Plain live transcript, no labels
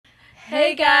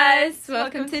Hey guys,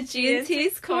 welcome to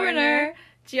G&T's Corner.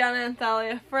 Gianna and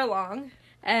Thalia for long.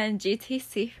 And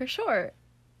GTC for short.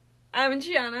 I'm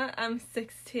Gianna, I'm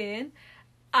 16.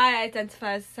 I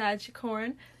identify as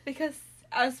Sagicorn because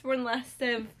I was born last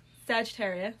day of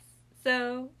Sagittarius.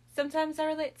 So sometimes I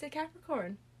relate to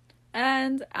Capricorn.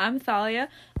 And I'm Thalia.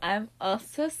 I'm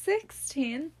also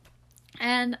 16.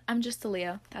 And I'm just a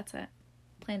Leo. That's it.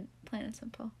 Plain and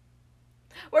simple.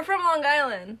 We're from Long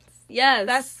Island. Yes.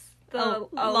 That's the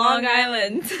Long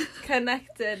Island.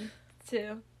 connected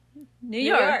to New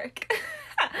York.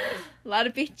 A lot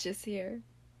of beaches here.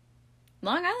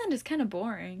 Long Island is kind of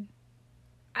boring.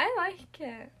 I like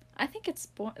it. I think it's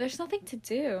boring. There's nothing to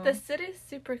do. The city's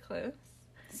super close.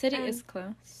 City is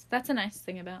close. That's a nice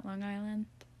thing about Long Island.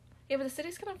 Yeah, but the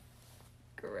city's kind of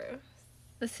gross.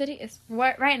 The city is...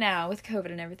 Right now, with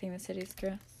COVID and everything, the city's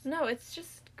gross. No, it's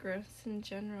just gross in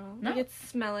general. No. Like, it's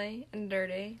smelly and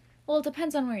dirty. Well, it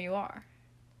depends on where you are.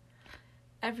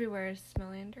 Everywhere is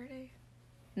smelly and dirty.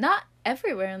 Not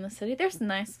everywhere in the city. There's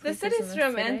nice places The city's in the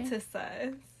romanticized.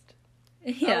 City.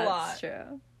 Yeah, a lot. that's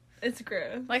true. It's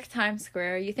gross. Like Times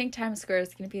Square. You think Times Square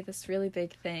is going to be this really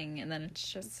big thing, and then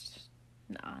it's just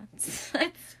not.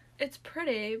 It's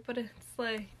pretty, but it's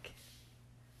like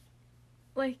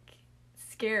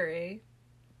scary.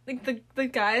 Like the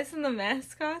guys and the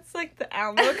mascots, like the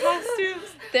Elmo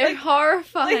costumes. They're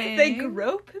horrifying. Like they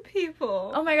grope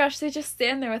people. Oh my gosh, they just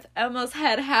stand there with Elmo's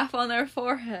head half on their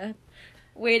forehead,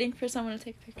 waiting for someone to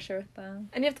take a picture with them.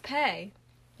 And you have to pay.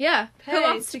 Yeah, Pay who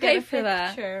wants to get pay a for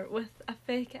that? picture with a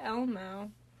fake Elmo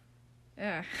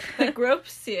Yeah. that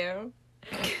gropes you.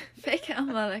 Fake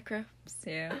Elmo that gropes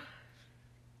you.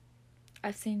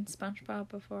 I've seen SpongeBob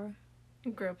before.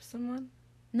 Grope someone.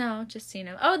 No, just seen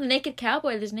him. Oh, the Naked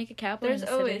Cowboy. There's a Naked Cowboy There's in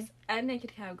the always city. and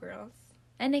naked cowgirls.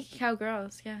 And Naked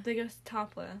Cowgirls, yeah. They go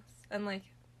topless and like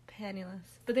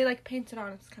pantyless, but they like paint it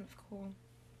on. It's kind of cool.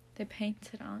 They paint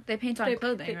on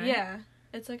clothing, right? Yeah,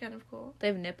 it's like kind of cool. They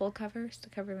have nipple covers to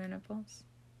cover their nipples.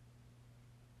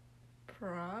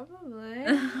 Probably.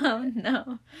 Oh,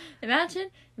 no. Imagine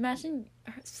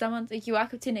someone, like, you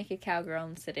walk up to a naked cowgirl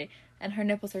in the city, and her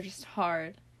nipples are just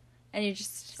hard. And you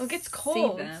just It gets see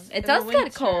cold. them. in It does the get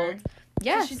winter. cold.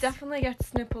 Yes. So she definitely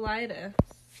gets nippleitis.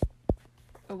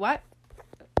 What?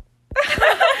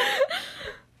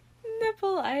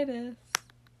 Nippleitis.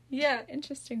 Yeah,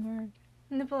 Interesting word.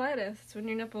 nippleitis. It's when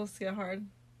your nipples get hard.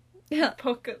 Yeah.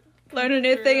 Poke it. Learn a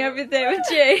new thing every day with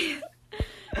Jay.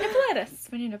 Nippleitis.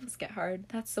 When your nipples get hard.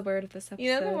 That's the word of this episode.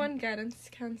 You know the one guidance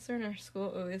counselor in our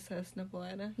school always has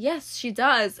nippleitis? Yes, she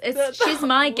does. That's She's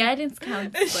my awful. guidance Is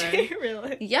counselor. she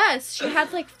really? Yes, she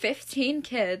had like 15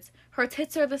 kids. Her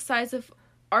tits are the size of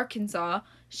Arkansas.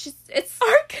 It's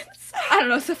Arkansas. I don't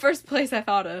know, it's the first place I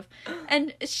thought of.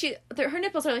 And her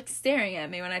nipples are like staring at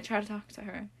me when I try to talk to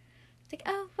her. It's like,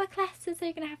 oh, what classes are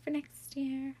you gonna have for next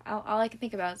year? All I can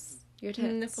think about is your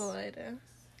tits. Nippleitis.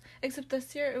 Except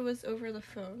this year it was over the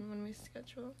phone when we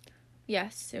scheduled.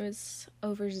 Yes, it was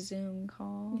over Zoom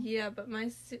call. Yeah, but my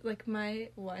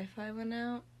Wi-Fi went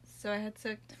out, so I had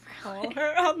to call Really?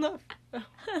 her on the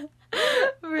phone.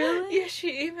 Really? Yeah,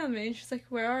 she emailed me and she's like,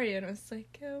 "Where are you?" And I was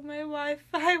like, "Oh, my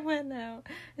Wi-Fi went out."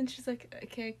 And she's like,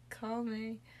 "Okay, call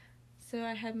me." So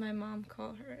I had my mom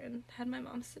call her and had my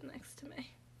mom sit next to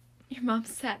me. Your mom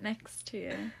sat next to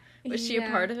you. Was she a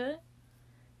Yeah. part of it?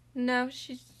 No,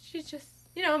 she just,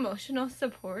 emotional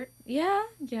support. Yeah,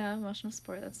 emotional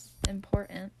support, that's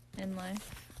important in life.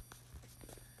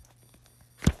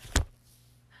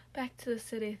 Back to the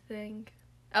city thing.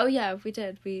 Oh yeah, we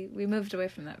did. We moved away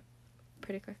from that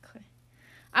pretty quickly.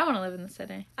 I want to live in the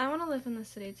city. I want to live in the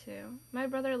city too. My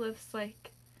brother lives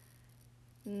like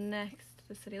next to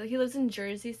the city. Like he lives in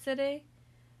Jersey City,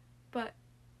 but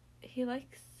he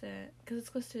likes it because it's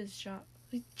close to his job.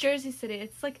 Like, Jersey City.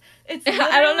 It's like it's.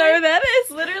 I don't know where that It's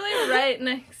is. literally right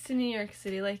next to New York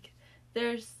City. Like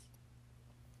there's,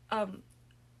 a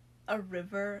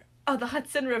river. Oh, the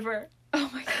Hudson River. Oh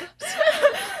my gosh.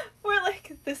 Where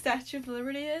like the Statue of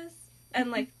Liberty is, and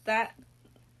like that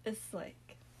is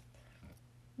like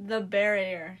the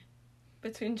barrier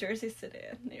between Jersey City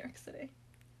and New York City.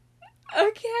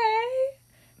 Okay.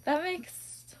 That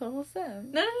makes total sense.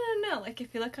 No. Like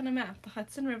if you look on a map, the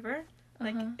Hudson River,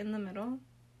 like Uh-huh. in the middle,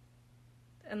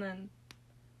 and then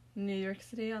New York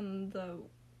City on the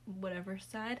whatever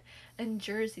side, and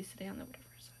Jersey City on the whatever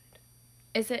side.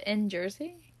 Is it in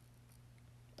Jersey?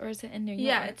 Or is it in New York?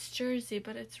 Yeah, it's Jersey,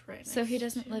 but it's right next So he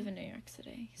doesn't to- live in New York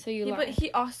City. So you Yeah, lie. but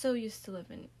he also used to live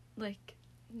in like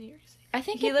New York City. I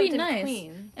think He it'd be lived in nice.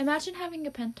 Queens. Imagine having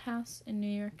a penthouse in New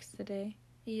York City.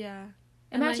 Yeah.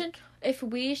 And, Imagine if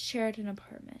we shared an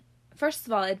apartment. First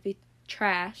of all, it'd be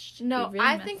trashed. No, It'd be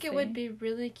really I think it messy. would be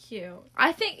really cute.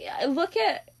 I think look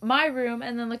at my room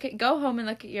and then go home and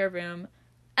look at your room,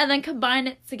 and then combine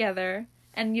it together,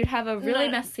 and you'd have a really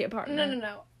No, messy apartment.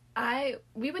 No.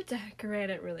 We would decorate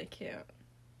it really cute.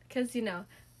 Because, you know,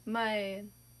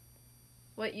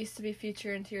 what used to be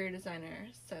future interior designer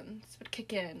sense would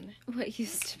kick in. What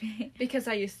used to be? Because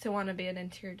I used to want to be an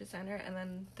interior designer, and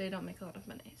then they don't make a lot of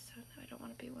money, so no, I don't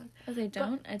want to be one. Oh, they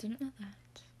don't? I didn't know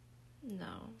that.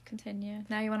 No. Continue.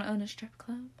 Now you want to own a strip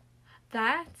club?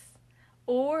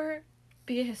 Or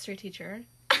be a history teacher,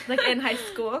 like in high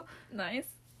school. Nice.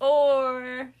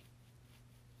 Or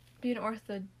be an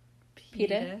orthopedist.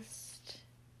 Pedist.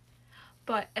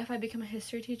 But if I become a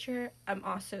history teacher, I'm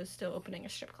also still opening a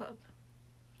strip club.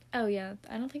 Oh, yeah.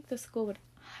 I don't think the school would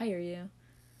hire you.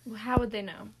 Well, how would they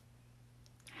know?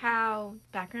 How?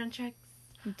 Background checks?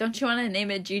 Don't you want to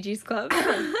name it Gigi's Club?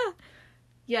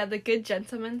 Yeah, the Good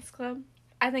Gentleman's Club.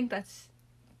 I think that's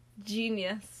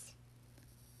genius.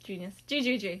 Genius.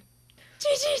 GGG.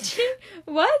 GGG.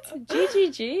 What?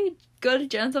 GGG? Good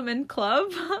Gentleman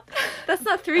Club? That's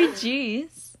not 3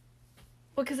 G's.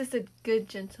 Well, because I said good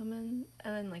gentleman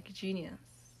and then like genius.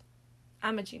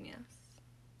 I'm a genius.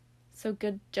 So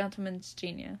Good Gentleman's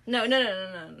Genius. No.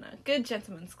 Good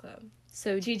Gentleman's Club.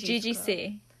 So Gigi's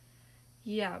GGC.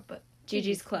 Yeah, but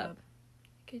Gigi's Club.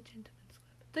 Good Gentleman's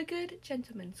Club. The Good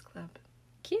Gentleman's Club.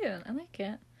 Cute. I like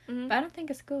it. Mm-hmm. But I don't think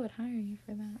a school would hire you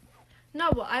for that. No,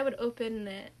 well, I would open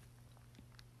it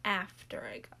after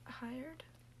I got hired.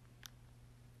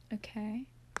 Okay.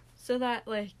 So that,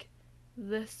 like,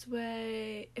 this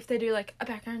way, if they do, like, a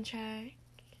background check.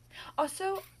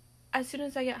 Also, as soon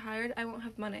as I get hired, I won't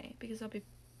have money because I'll be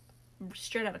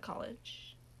straight out of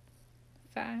college.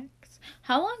 Facts.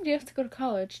 How long do you have to go to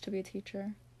college to be a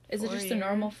teacher? Is it 4 just a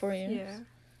normal years. 4 years? Yeah.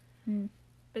 Hmm.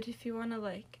 But if you want to,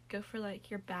 like, go for, like,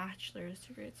 your bachelor's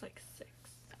degree, it's, like, 6.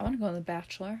 I want to go on The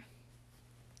Bachelor.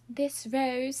 This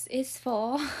rose is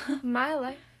for... My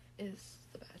life is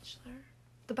The Bachelor.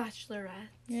 The Bachelorette.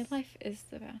 Your life is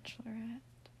The Bachelorette.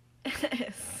 It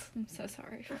is. I'm so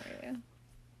sorry for you.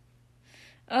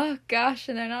 Oh gosh,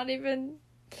 and they're not even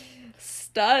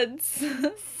studs. Some of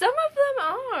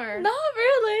them are. Not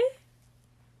really.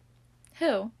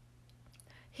 Who?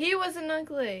 He wasn't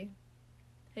ugly.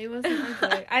 He wasn't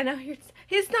ugly. I know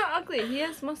he's not ugly. He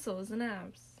has muscles and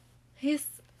abs. He's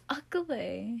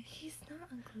ugly. He's not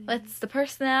ugly. It's the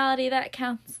personality that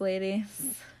counts,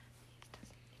 ladies.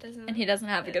 And he doesn't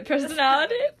have a good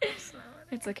personality.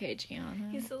 It's okay, Gianna.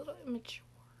 He's a little immature.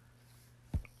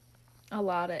 A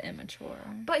lot of immature.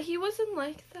 But he wasn't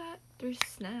like that through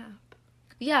Snap.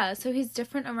 Yeah, so he's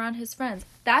different around his friends.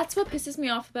 That's what pisses me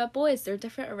off about boys. They're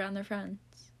different around their friends.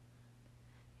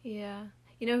 Yeah.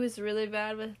 You know who's really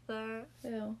bad with that?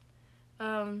 Ew.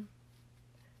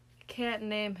 Can't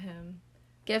name him.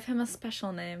 Give him a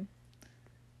special name.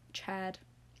 Chad.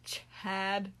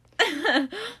 Chad.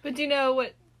 But do you know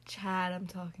what Chad I'm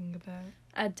talking about?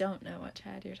 I don't know what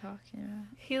Chad you're talking about.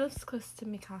 He lives close to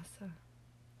mi casa.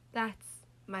 That's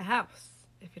my house,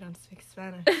 if you don't speak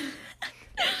Spanish.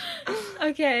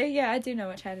 Okay, yeah, I do know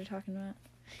what Chad you're talking about.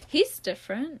 He's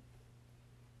different.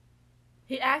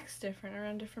 He acts different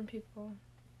around different people.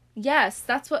 Yes,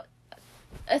 that's what...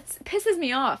 It pisses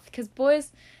me off, because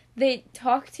boys, they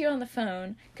talk to you on the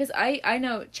phone, because I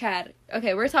know Chad.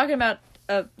 Okay, we're talking about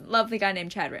a lovely guy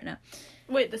named Chad right now.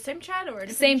 Wait, the same Chad or a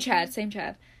different Same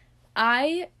Chad.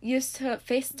 I used to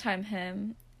FaceTime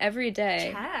him every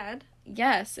day. Chad?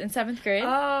 Yes, in 7th grade.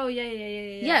 Oh, yeah.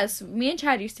 Yes, me and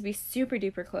Chad used to be super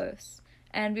duper close.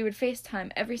 And we would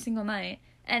FaceTime every single night.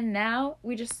 And now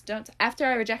we just don't... After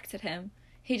I rejected him,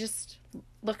 he just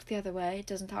looked the other way,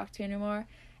 doesn't talk to me anymore,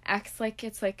 acts like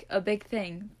it's like a big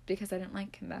thing because I didn't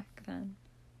like him back then.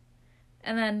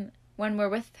 And then when we're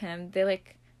with him, they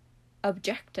like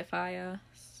objectify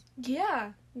us.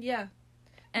 Yeah.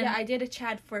 And I did a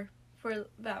Chad for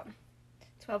about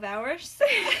 12 hours,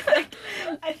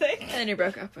 I think. And then you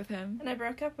broke up with him. And I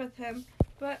broke up with him,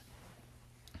 but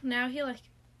now he, like,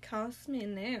 calls me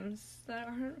names that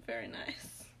aren't very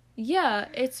nice. Yeah,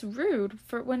 it's rude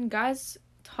for when guys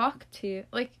talk to you.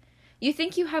 Like, you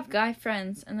think you have guy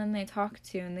friends, and then they talk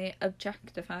to you, and they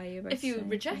objectify you. By If you saying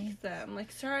reject things. them,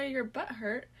 like, sorry your butt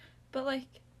hurt, but, like,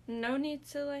 no need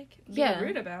to, like, be Yeah.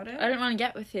 rude about it. I don't want to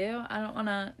get with you. I don't want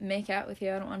to make out with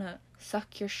you. I don't want to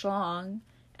suck your schlong.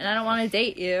 And I don't want to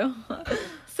date you.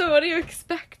 So what do you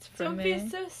expect from Don't me? be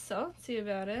so salty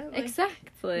about it. Like,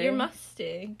 Exactly. you're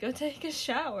musty. Go take a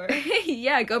shower.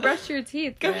 Yeah, go brush your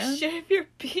teeth, Go man. shave your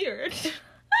beard.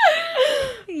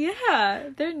 Yeah,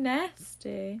 they're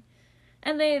nasty.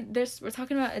 And we're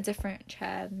talking about a different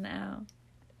Chad now.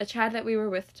 A Chad that we were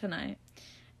with tonight.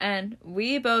 And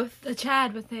we both... The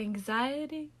Chad with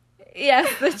anxiety.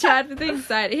 Yes, the Chad with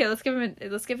anxiety. Here, let's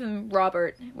give him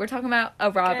Robert. We're talking about a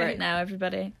Robert Okay. now,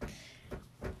 everybody.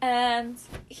 And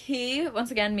he, once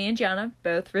again, me and Gianna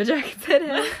both rejected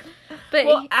him. But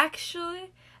Well, actually,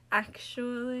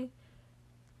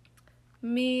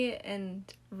 me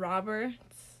and Robert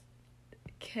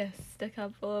kissed a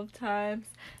couple of times.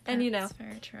 And, that's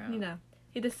very true.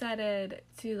 He decided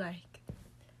to, like,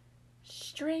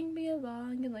 string me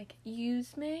along and, like,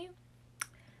 use me.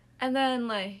 And then,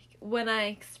 like, when I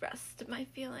expressed my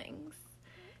feelings,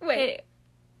 Wait,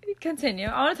 continue.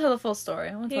 I want to tell the full story.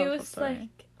 he was like,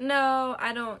 no,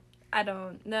 I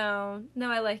don't, no,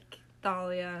 I like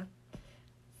Thalia.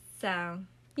 So,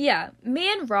 yeah,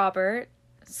 me and Robert,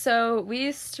 so we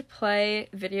used to play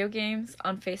video games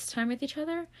on FaceTime with each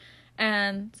other,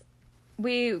 and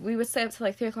we would stay up till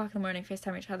like 3 o'clock in the morning,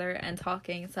 FaceTime each other and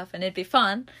talking and stuff, and it'd be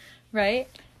fun, right?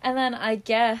 And then I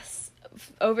guess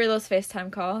over those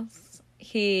FaceTime calls,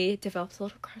 he developed a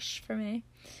little crush for me.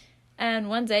 And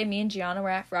one day, me and Gianna were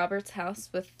at Robert's house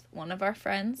with one of our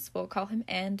friends. We'll call him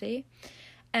Andy.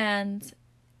 And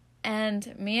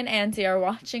me and Andy are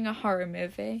watching a horror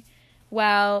movie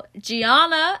while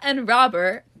Gianna and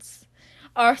Robert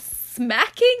are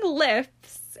smacking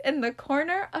lips in the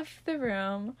corner of the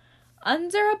room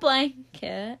under a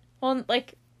blanket. Well,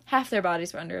 like, half their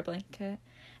bodies were under a blanket.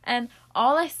 And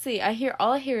all I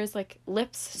hear is, like,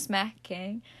 lips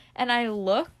smacking. And I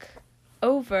look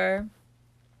over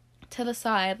to the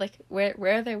side, like,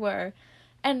 where they were.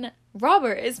 And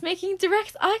Robert is making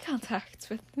direct eye contact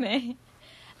with me. And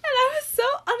I was so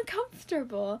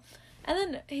uncomfortable. And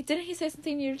then, didn't he say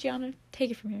something to you, Gianna?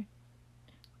 Take it from here.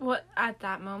 what, at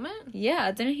that moment?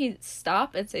 Yeah, didn't he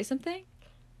stop and say something?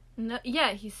 No,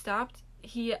 yeah, he stopped.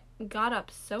 He got up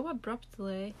so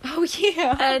abruptly Oh,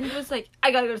 yeah. and was like,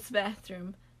 I gotta go to the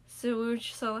bathroom. So we were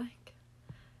just all like,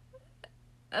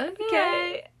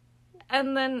 okay.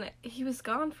 And then he was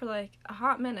gone for, like, a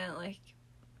hot minute, like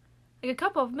a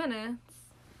couple of minutes.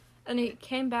 And he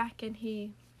came back and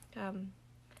he,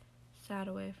 sat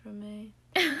away from me.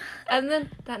 And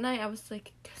then that night I was,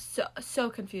 like, so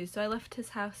confused. So I left his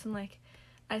house and, like,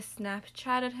 I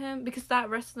Snapchatted him because that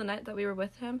rest of the night that we were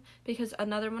with him, because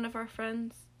another one of our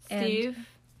friends, Steve.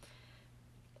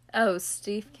 Oh,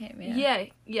 Steve came, yeah.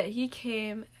 Yeah, he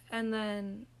came, and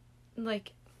then,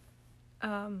 like,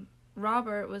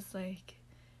 Robert was, like,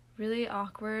 really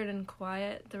awkward and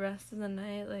quiet the rest of the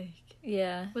night, like,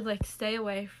 Yeah. would, like, stay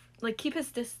away, like, keep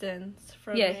his distance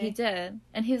from Yeah, me. he did.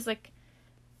 And he was like,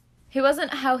 he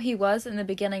wasn't how he was in the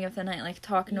beginning of the night, like,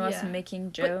 talking to us Yeah. and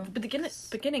making jokes. But the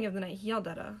beginning of the night, he yelled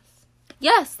at us.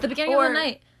 Yes, the beginning of Or- the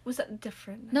night. Was that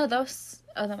different night? No, that was...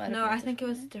 Oh, that might have No, been I think it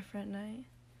was a different. different night.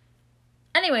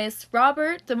 Anyways,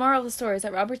 Robert, the moral of the story is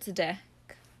that Robert's a dick.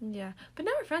 Yeah. But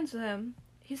now we're friends with him.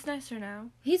 He's nicer now.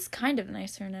 He's kind of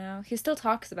nicer now. He still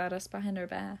talks about us behind our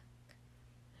back.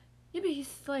 Yeah, but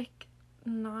he's, like,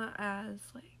 not as,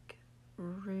 like,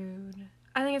 rude.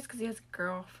 I think it's because he has a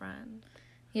girlfriend.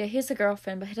 Yeah, he has a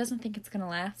girlfriend, but he doesn't think it's gonna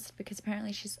last because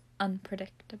apparently she's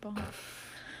unpredictable.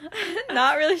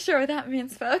 Not really sure what that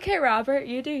means, but okay, Robert,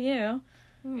 you do you.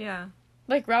 Yeah.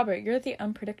 Like, Robert, you're the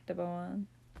unpredictable one.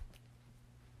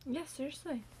 Yeah,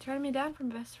 seriously. Turning me down from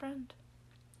best friend.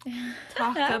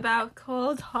 Talk about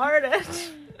cold-hearted.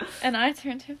 And I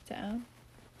turned him down.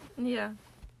 Yeah.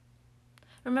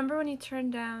 Remember when you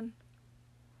turned down...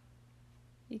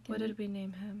 You can... What did we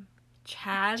name him?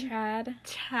 Chad? Chad.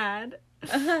 Chad.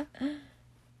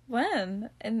 When?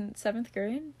 In 7th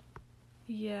grade?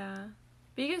 Yeah.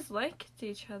 But you guys liked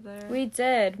each other. We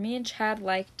did. Me and Chad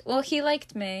liked... Well, he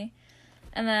liked me.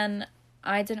 And then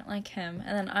I didn't like him.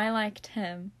 And then I liked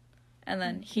him. And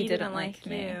then he didn't like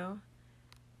me. you.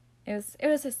 It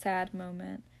was a sad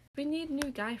moment. We need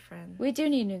new guy friends. We do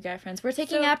need new guy friends. We're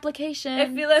taking So, applications.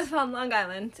 If you live on Long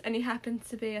Island and you happen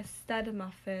to be a stud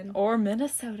muffin, Or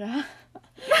Minnesota.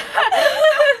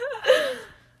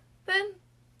 then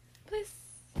please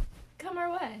come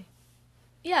our way.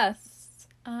 Yes.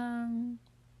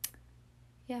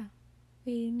 Yeah.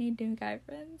 We need new guy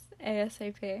friends.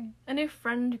 ASAP. A new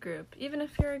friend group, even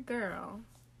if you're a girl.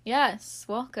 Yes.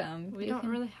 Welcome. We You don't can-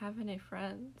 really have any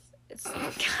friends. It's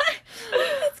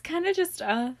kind of just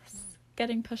us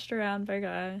getting pushed around by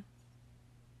guys.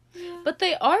 Yeah. But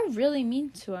they are really mean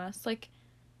to us. Like,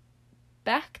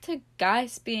 back to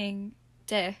guys being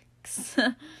dicks.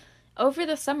 Over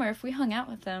the summer, if we hung out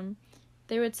with them,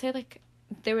 they would say, like,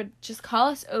 they would just call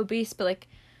us obese, but, like,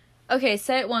 okay,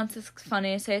 say it once, it's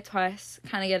funny, say it twice,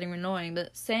 kind of getting annoying,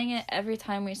 but saying it every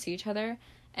time we see each other,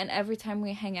 and every time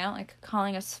we hang out, like,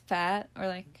 calling us fat, or,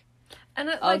 like, And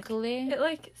it, ugly. It,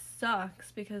 like,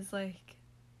 sucks because, like,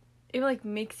 it like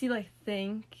makes you like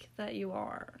think that you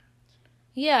are.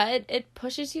 Yeah, it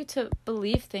pushes you to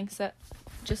believe things that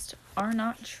just are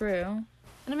not true.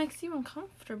 And it makes you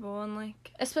uncomfortable and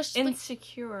like Especially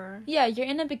insecure. yeah, you're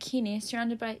in a bikini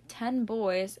surrounded by 10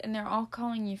 boys and they're all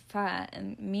calling you fat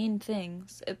and mean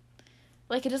things. It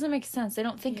doesn't make sense. They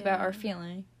don't think about our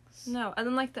feelings. No, and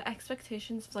then like the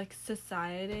expectations of like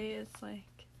society is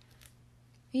like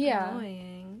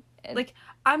annoying. Like,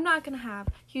 I'm not gonna have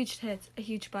huge tits, a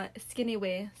huge butt, a skinny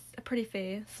waist, a pretty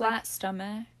face, flat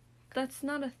stomach. That's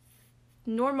not a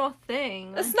normal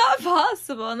thing. It's not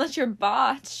possible unless you're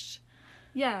botched.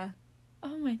 Yeah.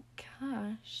 Oh my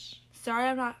gosh. Sorry,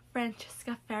 I'm not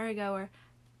Francesca Farrago or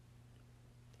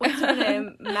what's her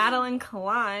name, Madeline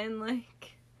Klein.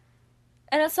 Like,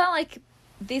 and it's not like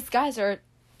these guys are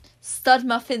stud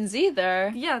muffins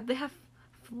either. Yeah, they have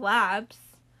flabs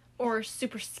or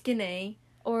super skinny.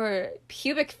 Or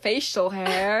pubic facial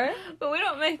hair. But we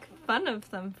don't make fun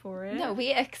of them for it. No,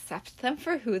 we accept them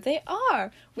for who they are.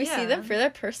 We see them for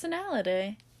their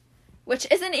personality. Which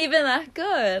isn't even that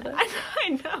good. I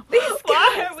know.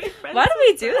 Why are we friends? Why do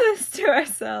we do this to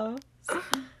ourselves? Oh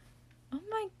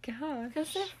my gosh.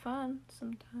 Because they're fun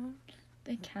sometimes.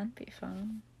 They can be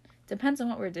fun. Depends on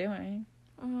what we're doing.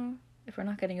 Mm-hmm. If we're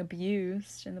not getting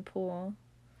abused in the pool.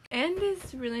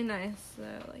 Andy's really nice,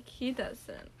 though. Like, he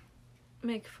doesn't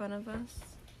make fun of us.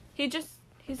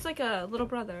 He's like a little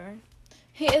brother.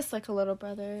 He is like a little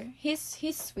brother. He's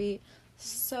sweet.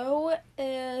 So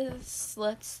is,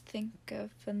 let's think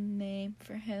of a name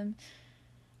for him.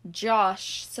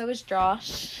 Josh. So is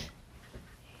Josh.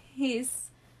 He's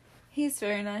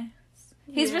very nice.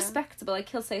 He's respectable. Like,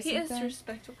 he'll say something. He is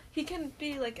respectable. He can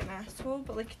be like an asshole,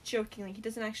 but like joking. Like, he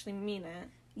doesn't actually mean it.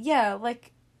 Yeah,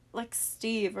 like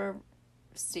Steve,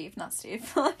 not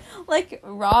Steve. Like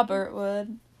Robert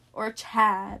would. Or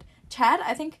Chad.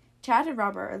 I think Chad and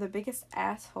Robert are the biggest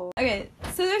assholes. Okay,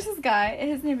 so there's this guy.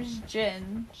 His name is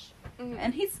Ginge. Mm-hmm.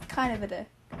 And he's kind of a dick.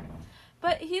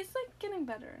 But he's like getting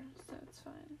better, so it's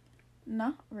fine.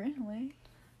 Not really.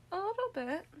 A little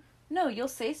bit. No, you'll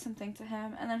say something to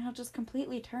him, and then he'll just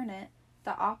completely turn it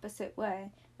the opposite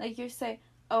way. Like, you say,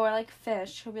 oh, I like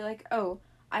fish. He'll be like, oh,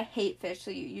 I hate fish.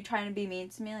 So you trying to be mean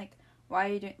to me? Like, why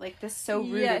are you doing, like, this is so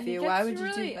rude of you. Why would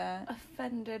you do that?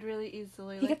 Offended really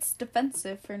easily. He gets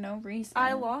defensive for no reason.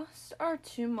 I lost our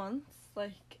 2 months,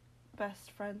 like,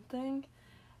 best friend thing.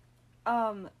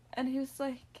 And he was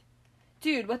like,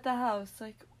 dude, what the hell? It's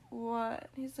like, what?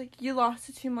 He's like, you lost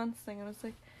a 2 months thing. And I was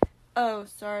like, oh,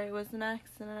 sorry, it was an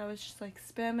accident. I was just, like,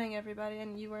 spamming everybody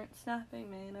and you weren't snapping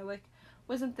me. And I, like,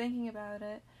 wasn't thinking about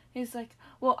it. He's like,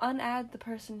 well, unadd the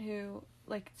person who,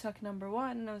 like, took number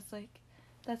 1. And I was like,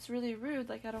 that's really rude.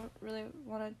 Like, I don't really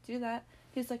want to do that.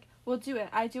 He's like, well, do it.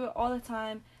 I do it all the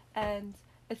time. And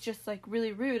it's just, like,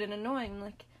 really rude and annoying.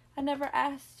 Like, I never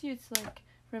asked you to, like,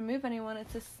 remove anyone.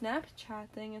 It's a Snapchat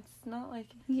thing. It's not, like,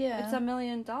 it's $1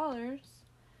 million.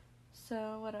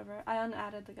 So, whatever. I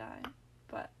unadded the guy.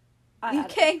 But you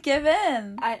can't give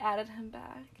in. I added him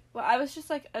back. Well, I was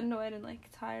just, like, annoyed and, like,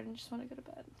 tired and just want to go to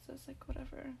bed. So it's like,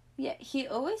 whatever. Yeah, he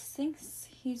always thinks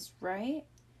he's right.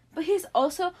 But he's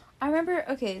also... I remember...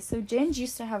 Okay, so Ginge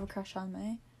used to have a crush on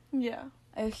me. Yeah.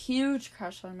 A huge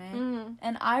crush on me. Mm-hmm.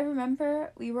 And I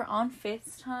remember we were on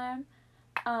FaceTime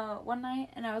one night,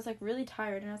 and I was, like, really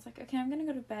tired. And I was like, okay, I'm gonna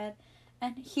go to bed.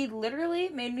 And he literally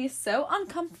made me so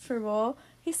uncomfortable.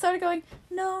 He started going,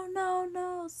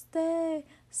 no, stay.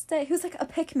 He was like a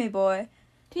pick-me boy.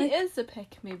 He is a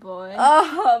pick-me boy.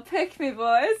 Oh, pick-me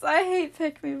boys. I hate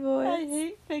pick-me boys. I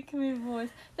hate pick-me boys.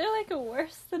 They're, like,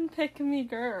 worse than pick-me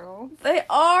girls. They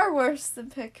are worse than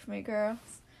pick-me girls.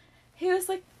 He was,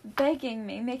 like, begging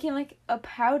me, making, like, a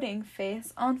pouting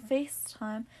face on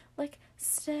FaceTime. Like,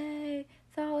 stay,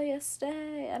 Thalia,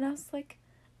 stay. And I was like,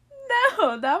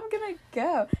 no, now I'm gonna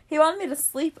go. He wanted me to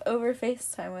sleep over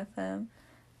FaceTime with him.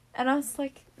 And I was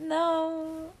like,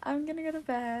 no, I'm gonna go to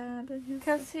bed.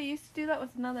 Because he used to do that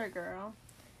with another girl.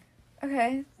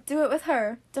 Okay, do it with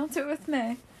her. Don't do it with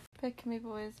me. Pick-me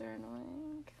boys are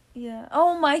annoying. Yeah.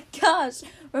 Oh my gosh.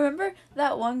 Remember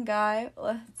that one guy?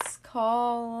 Let's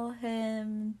call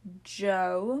him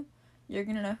Joe. You're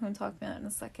gonna know who I'm talking about in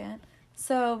a second.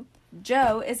 So,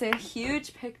 Joe is a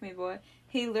huge pick-me boy.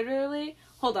 He literally...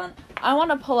 Hold on. I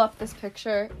want to pull up this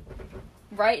picture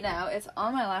right now. It's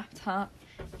on my laptop.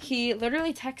 He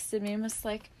literally texted me and was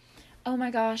like, oh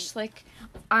my gosh, like,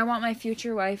 I want my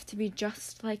future wife to be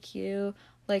just like you.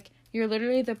 Like, you're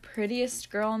literally the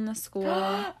prettiest girl in the school.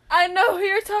 I know who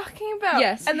you're talking about.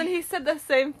 Yes. And then he said the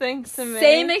same thing to me.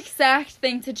 Same exact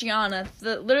thing to Gianna.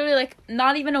 Literally, like,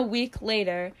 not even a week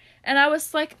later. And I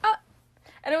was like,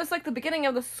 And it was like the beginning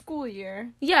of the school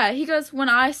year. Yeah, he goes, when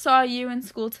I saw you in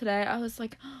school today, I was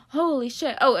like, holy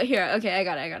shit. Oh, here, okay, I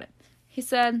got it. He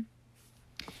said,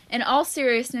 in all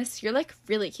seriousness, you're, like,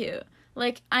 really cute.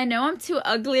 Like, I know I'm too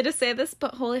ugly to say this,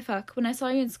 but holy fuck, when I saw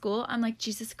you in school, I'm like,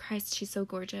 Jesus Christ, she's so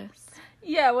gorgeous.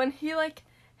 Yeah, when he, like,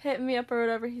 hit me up or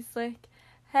whatever, he's like,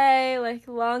 hey, like,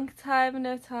 long time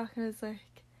no talk. And I was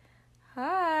like,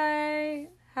 hi,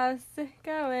 how's it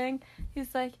going?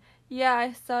 He's like, yeah,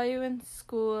 I saw you in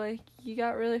school, like, you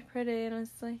got really pretty. And I was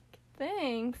like,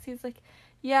 thanks. He's like,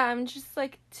 yeah, I'm just,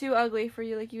 like, too ugly for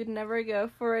you. Like, you would never go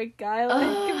for a guy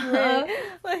like me.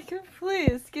 Like,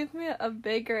 please, give me a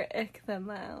bigger ick than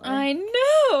that. Like, I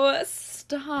know!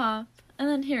 Stop. And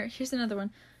then here's another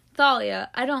one. Thalia,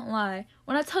 I don't lie.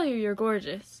 When I tell you you're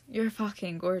gorgeous, you're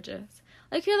fucking gorgeous.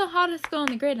 Like, you're the hottest girl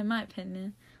in the grade, in my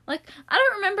opinion. Like, I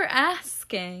don't remember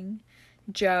asking,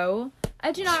 Joe.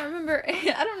 I do not remember.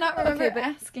 I do not remember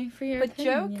asking for your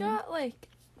opinion. But Joe got, like,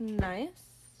 nice.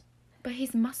 But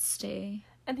he's musty.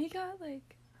 And he got,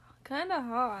 like, kind of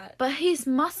hot. But he's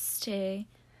musty.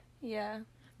 Yeah.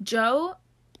 Joe,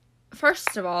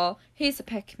 first of all, he's a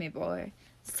pick-me boy.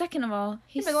 Second of all,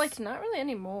 he's... Yeah, but, like, not really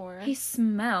anymore. He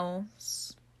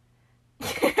smells.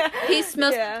 He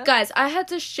smells... Yeah. Guys, I had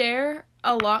to share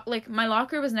a lot... Like, my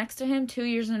locker was next to him 2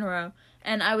 years in a row.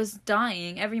 And I was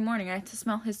dying every morning. I had to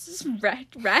smell his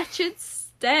ratchet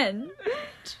stench.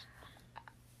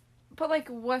 But, like,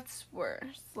 what's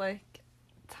worse? Like,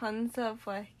 tons of,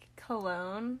 like,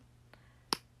 cologne?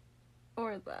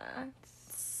 Or that?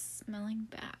 Smelling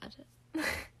bad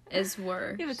is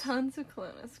worse. Yeah, but tons of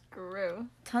cologne is gross.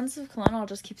 Tons of cologne, I'll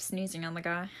just keep sneezing on the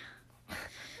guy.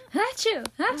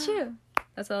 Achoo!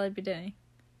 That's all I'd be doing.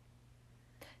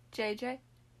 JJ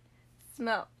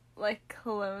smelled like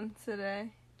cologne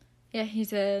today. Yeah, he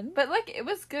did. But, like, it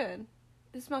was good.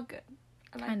 It smelled good.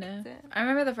 Kind of. I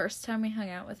remember the first time we hung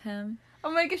out with him.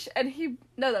 Oh my gosh, and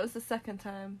no, that was the second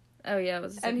time. Oh yeah, it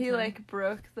was the second time. And he, like,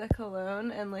 broke the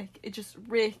cologne, and, like, it just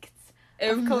reeked.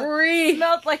 It reeked.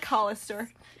 Smelled like Hollister.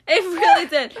 It really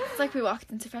did. It's like we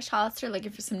walked into Fresh Hollister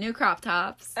looking for some new crop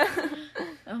tops.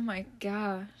 Oh my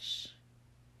gosh.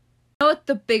 You know what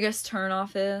the biggest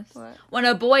turnoff is? What? When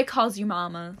a boy calls you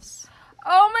mamas.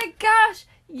 Oh my gosh,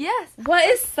 yes. What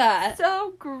is that?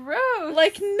 So gross.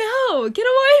 Like, no, get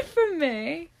away from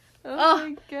me. Oh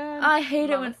my god. I hate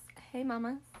it when... Hey,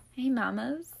 mamas. Hey,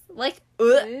 mamas. Like,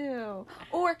 ugh. Ew.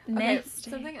 Or, okay,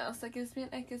 nasty. something else that gives me an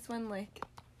ick is when, like,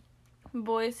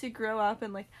 boys who grow up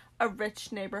in, like, a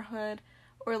rich neighborhood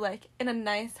or, like, in a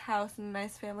nice house and a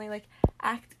nice family, like,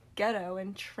 act ghetto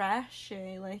and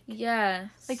trashy. Like, yes.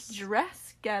 Like,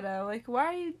 dress ghetto. Like, why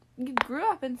are you grew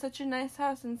up in such a nice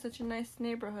house in such a nice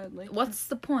neighborhood? Like, what's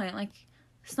the point? Like,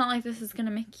 it's not like this is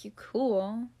gonna make you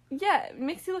cool. Yeah, it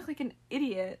makes you look like an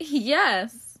idiot.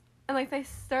 Yes. And, like, they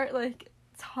start, like,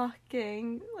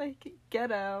 talking, like,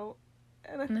 ghetto.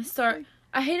 And they start... Like,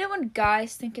 I hate it when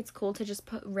guys think it's cool to just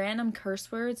put random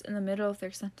curse words in the middle of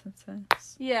their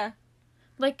sentences. Yeah.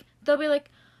 Like, they'll be like,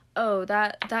 oh,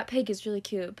 that pig is really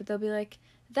cute. But they'll be like,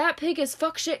 that pig is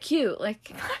fuck shit cute.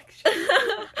 Like,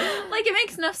 like, it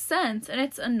makes no sense. And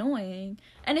it's annoying.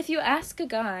 And if you ask a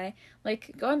guy,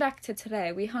 like, going back to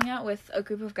today, we hung out with a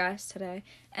group of guys today.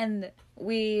 And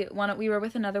we were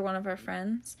with another one of our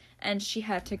friends. And she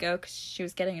had to go because she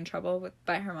was getting in trouble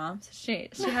by her mom. So she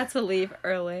had to leave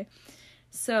early.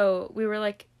 So we were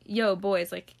like, yo,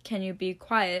 boys, like, can you be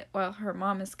quiet while her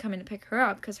mom is coming to pick her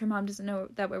up? Because her mom doesn't know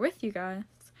that we're with you guys.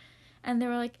 And they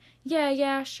were like,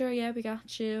 yeah, sure, yeah, we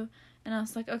got you. And I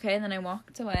was like, okay. And then I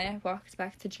walked away. I walked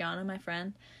back to Gianna, my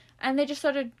friend. And they just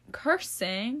started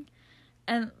cursing.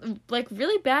 And, like,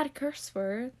 really bad curse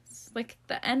words. Like,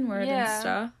 the N-word and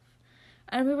stuff.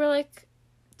 And we were like,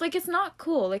 it's not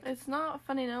cool. Like, it's not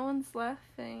funny. No one's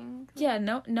laughing. Yeah,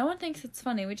 no one thinks it's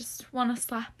funny. We just want to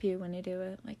slap you when you do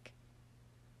it. Like,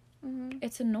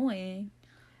 It's annoying.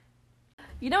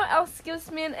 You know what else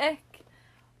gives me an ick?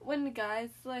 When guys,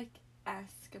 like,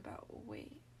 ask about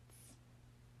weights.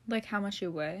 Like, how much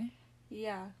you weigh?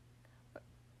 Yeah.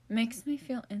 Makes me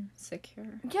feel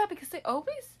insecure. Yeah, because they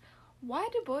always... Why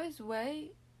do boys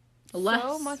weigh less?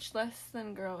 So much less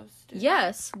than girls do?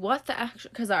 Yes, what the actual...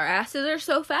 Because our asses are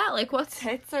so fat, like, what's...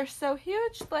 Tits are so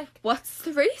huge, like... What's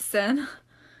the reason?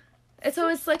 It's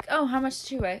always like, oh, how much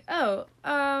do you weigh? Oh,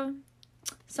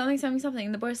 something.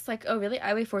 And the boy's like, oh, really?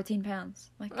 I weigh 14 pounds.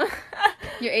 Like,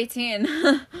 you're 18.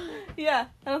 Yeah,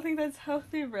 I don't think that's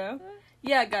healthy, bro.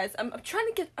 Yeah, guys, I'm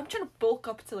trying to bulk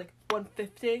up to, like,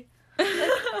 150. Like,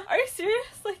 are you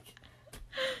serious? Like...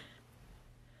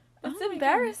 Oh my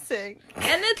embarrassing.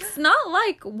 And it's not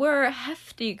like we're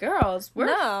hefty girls. We're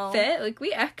No. fit. Like,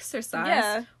 we exercise.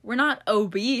 Yeah. We're not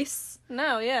obese.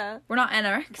 No, yeah. We're not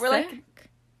anorexic. We're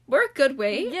We're a good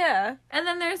weight. Yeah. And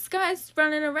then there's guys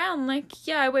running around like,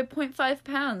 yeah, I weigh 0.5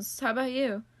 pounds. How about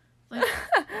you? Like,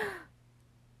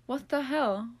 what the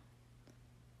hell?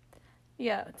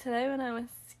 Yeah, today when I was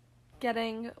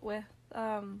getting with,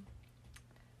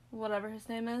 whatever his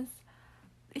name is,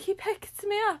 he picked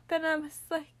me up and I was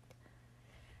like,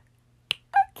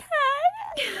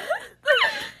 okay.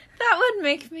 That would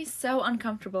make me so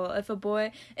uncomfortable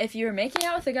if you were making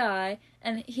out with a guy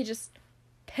and he just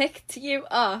picked you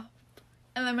up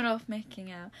in the middle of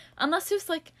making out. Unless it was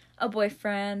like a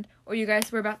boyfriend or you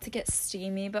guys were about to get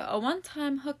steamy, but a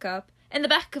one-time hookup in the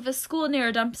back of a school near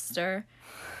a dumpster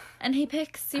and he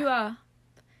picks you up.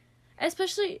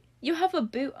 Especially, you have a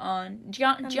boot on.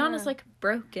 Gianna's like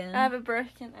broken. I have a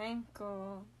broken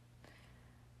ankle.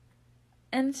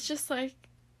 And it's just like,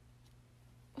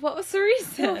 what was the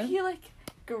reason? So he like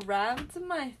grabbed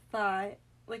my thigh,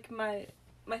 like my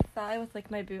thigh with like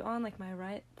my boot on, like my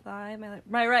right thigh,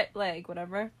 my right leg,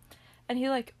 whatever. And he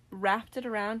like wrapped it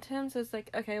around him, so it's like,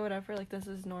 okay, whatever, like this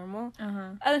is normal. Uh-huh.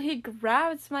 And then he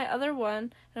grabbed my other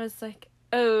one, and I was like,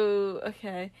 oh,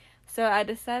 okay. So I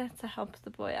decided to help the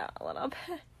boy out a little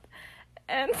bit.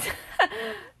 And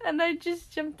and I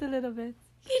just jumped a little bit.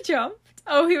 He jumped?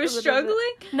 Oh, he was A little bit.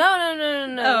 struggling?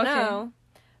 No, Oh, okay. no.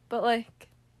 But like,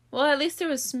 Well, at least it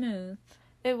was smooth.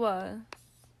 it was.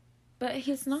 But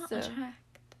he's not So.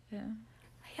 attractive.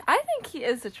 I think he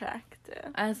is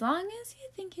attractive. As long as you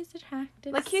think he's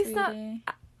attractive, Like, he's not- sweetie.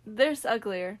 There's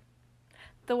uglier.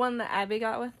 The one that Abby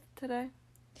got with today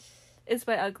is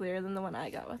way uglier than the one I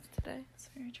got with today. That's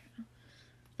very true.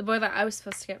 The boy that I was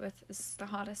supposed to get with is the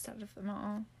hottest out of them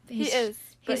all. He is.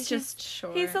 But He's just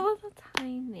short. He's a little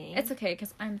tiny. It's okay,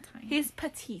 because I'm tiny. He's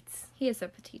petite. He is a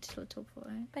petite little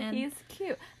boy. But and he's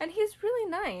cute. And he's really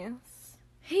nice.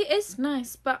 he is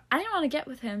nice, but I didn't want to get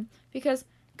with him because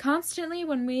constantly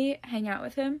when we hang out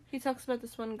with him, He talks about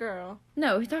this one girl.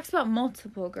 no, he talks about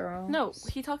multiple girls. No,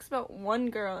 he talks about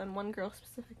one girl and one girl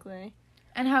specifically.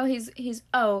 And how he's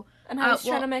And how he's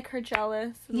trying well, to make her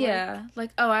jealous. And yeah,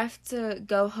 like, oh, I have to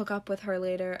go hook up with her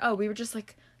later. Oh, we were just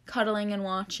like cuddling and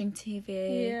watching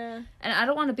TV. Yeah. And I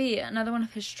don't want to be another one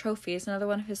of his trophies, another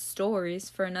one of his stories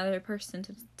for another person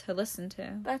to listen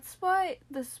to. That's why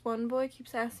this one boy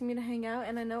keeps asking me to hang out,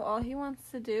 and I know all he wants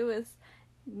to do is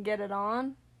get it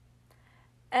on.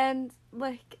 And,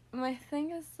 like, my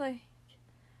thing is, like,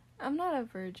 I'm not a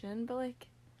virgin, but, like,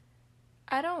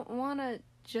 I don't want to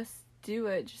just do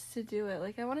it just to do it.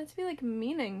 Like, I want it to be, like,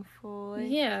 meaningful. Like,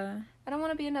 Yeah. I don't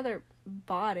want to be another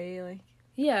body. Like,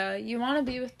 Yeah, you want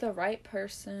to be with the right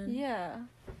person. yeah.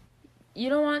 You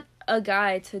don't want a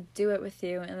guy to do it with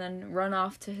you and then run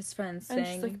off to his friends And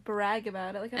saying just, like, brag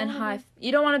about it. Like, I and don't wanna high.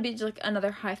 You don't want to be like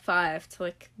another high five to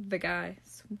like the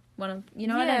guys. You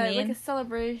know what I mean? like a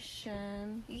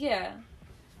celebration. Yeah.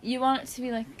 You want it to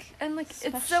be like And, like, it's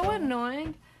special. so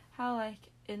annoying how, like,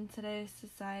 in today's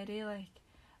society, like,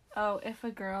 oh, if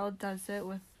a girl does it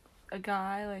with a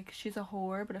guy, like, she's a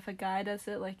whore, but if a guy does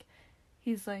it, like,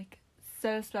 he's, like,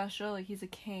 so special, like, he's a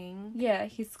king. yeah,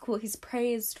 he's cool. He's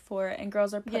praised for it, and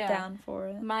girls are put Yeah. down for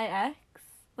it. My ex,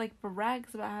 like,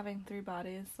 brags about having 3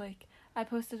 bodies. Like, I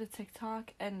posted a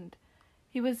TikTok, and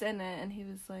he was in it, and he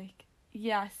was like,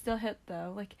 yeah, still hit,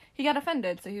 though. Like, he got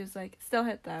offended, so he was like, still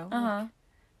hit, though. Uh-huh.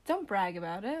 Don't brag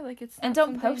about it. Like, it's not And don't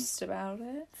something- post about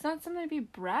it. It's not something to be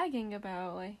bragging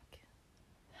about, like.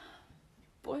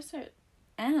 Boys are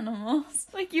animals.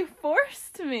 Like, you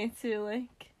forced me to,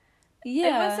 like.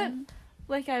 Yeah. It wasn't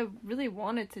like I really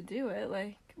wanted to do it.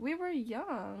 Like, we were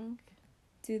young.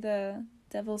 Do the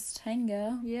devil's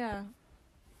tango. Yeah.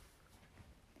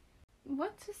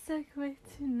 What to segue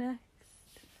to next?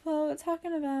 Well, we're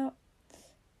talking about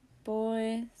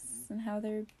boys and how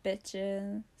they're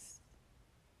bitches.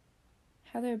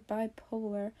 How they're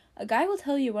bipolar. A guy will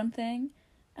tell you one thing,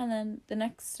 and then the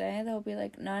next day they'll be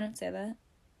like, no, I didn't say that.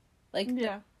 Like,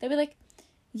 Yeah. they'll be like,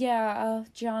 yeah,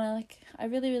 Gianna, like, I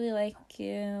really, really like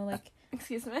you. Like,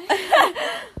 Excuse me.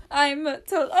 I'm oh,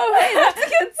 hey, that's a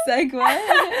good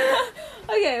segue.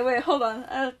 Okay, wait, hold on.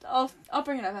 I'll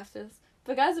bring it up after this.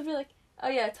 But guys will be like, oh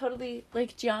yeah, totally,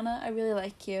 like, Gianna, I really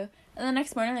like you. And the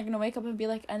next morning they're gonna wake up and be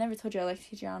like, I never told you I liked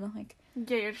you, Gianna. Like,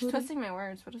 Yeah, you're just Who- twisting my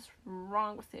words. What is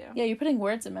wrong with you? yeah, you're putting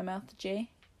words in my mouth, G.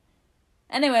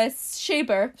 Anyways, she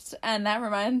burped, and that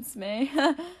reminds me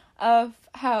of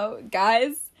how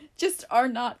guys just are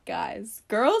not guys.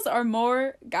 Girls are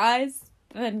more guys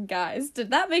than guys. Did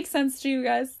that make sense to you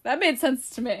guys? That made sense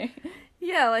to me.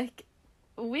 Yeah, like,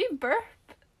 we burp,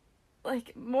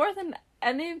 like, more than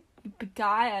any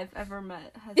guy I've ever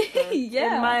met has burped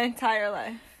Yeah. in my entire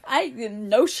life.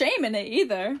 No shame in it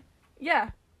either.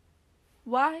 Yeah.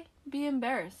 Why be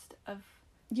embarrassed of...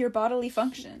 Your bodily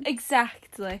function.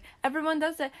 Exactly. Everyone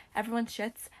does it. Everyone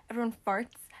shits. Everyone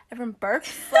farts. Everyone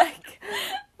burps. Like,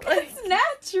 It's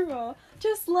natural.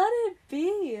 Just let it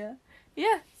be.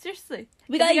 yeah, seriously.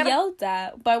 We If got you gotta- yelled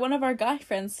at by one of our guy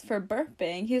friends for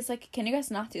burping. He was like, "Can you guys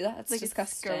not do that? That's Like, it's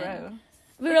disgusting." gross.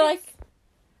 We were like,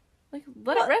 Like,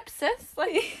 let What? it rip, sis.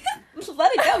 Like,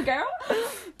 "Let it go, girl.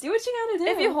 Do what you gotta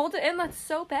do." if you hold it in, that's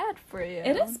so bad for you.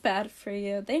 it is bad for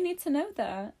you. They need to know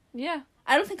that. Yeah.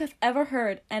 I don't think I've ever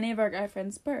heard any of our guy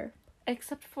friends burp,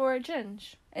 Except for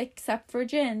Ginge. except for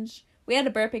Ginge. We had a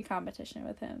burping competition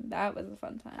with him. That was a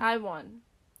fun time. I won.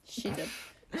 She did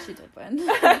win.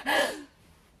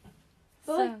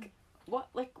 So- what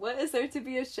is there to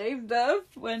be ashamed of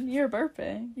when you're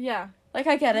burping? Yeah. Like,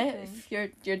 I get it. Nothing.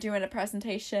 If you're doing a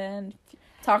presentation,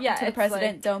 talking Yeah, to the it's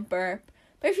president, like- don't burp.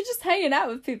 But if you're just hanging out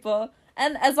with people,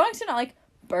 and as long as you're not, like,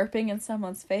 burping in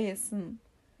someone's face and,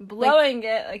 Blowing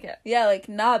it like it. yeah, like,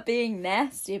 not being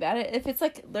nasty about it. If it's,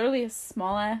 like, literally a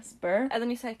small-ass burp, And then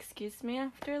you say, excuse me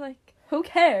after, like, who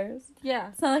cares? yeah.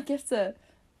 It's not like you have to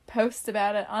post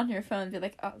about it on your phone and be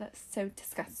like, oh, that's so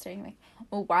disgusting. Like,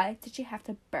 well, why did you have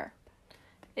to burp?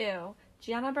 Ew.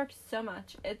 Gianna burps so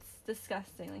much. It's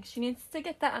disgusting. Like, she needs to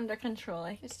get that under control.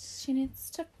 Like, She needs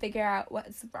to figure out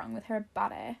what's wrong with her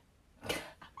body.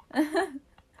 Can't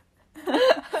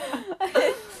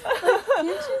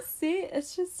you see?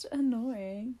 It's just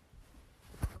annoying.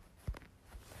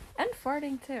 and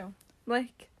farting, too.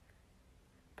 Like,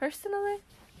 personally,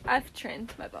 I've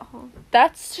trained my butthole.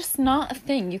 That's just not a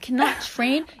thing. You cannot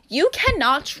train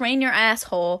your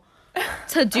asshole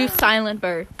to do silent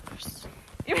burps.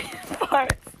 You mean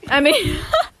farts? I mean,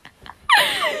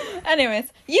 anyways,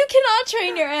 you cannot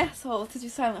train your asshole to do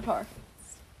silent burps.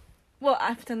 Well,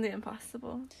 I've done the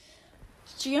impossible.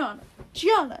 Gianna,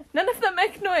 None of them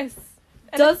make noise.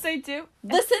 And Does- if they do,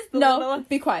 listen. it's the No, little-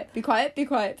 be quiet.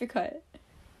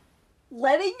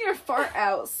 Letting your fart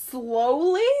out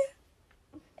slowly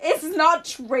is not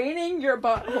training your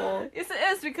butthole. Yes, it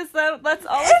is, because that's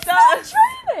all it It's not does.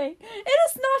 training. It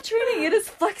is not training. It is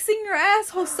flexing your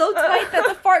asshole so tight that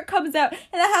the fart comes out, and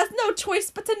it has no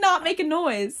choice but to not make a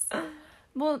noise.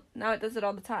 Well, now it does it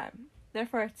all the time.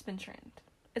 Therefore, it's been trained.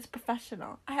 It's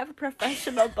professional. I have a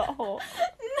professional butthole.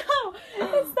 No,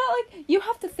 it's not like you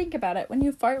have to think about it when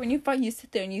you fart. When you fart, you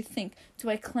sit there and you think, "Do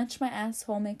I clench my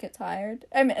asshole, make it tired?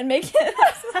 I mean, and make it."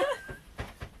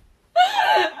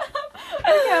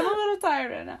 Okay, I'm a little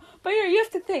tired right now, but you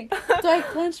have to think: Do I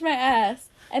clench my ass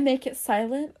and make it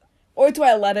silent, or do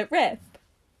I let it rip?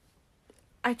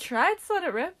 I tried to let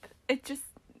it rip. It just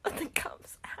nothing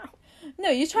comes out. No,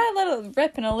 you try to let it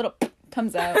rip and a little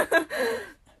comes out.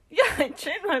 Yeah, I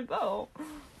trained my butthole.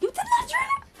 You did not train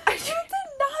it. You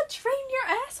did not train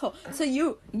your asshole. So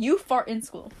you fart in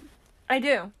school. I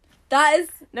do. That is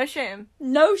No shame.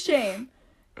 no shame.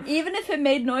 Even if it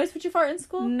made noise, would you fart in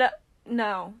school?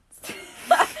 No.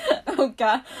 Oh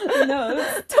god, no,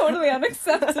 it's totally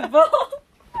unacceptable.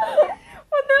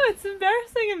 Well, no, it's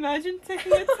embarrassing. Imagine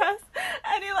taking a test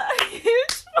and you let a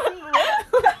huge one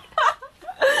rip.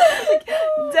 Like,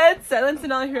 dead silence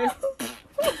and all you hear is...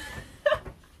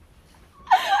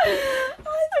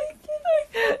 I think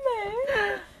it's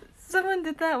funny. Someone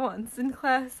did that once in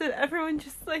class and everyone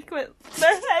just like went,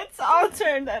 their heads all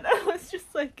turned and I was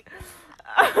just like...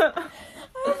 I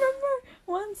remember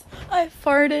once I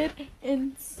farted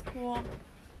in school.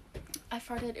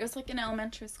 It was like in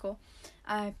elementary school.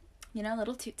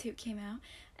 Little Toot Toot came out,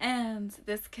 and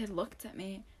this kid looked at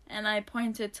me, and I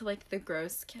pointed to, like, the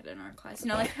gross kid in our class. You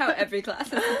know, like how every class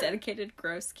has a dedicated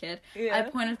gross kid. Yeah. I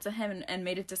pointed to him and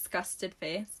made a disgusted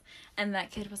face, and that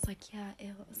kid was like, yeah, ew,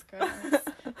 it was gross.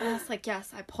 And I was like,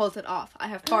 yes, I pulled it off. I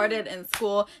have farted in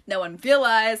school. No one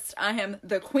realized I am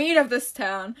the queen of this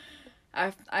town.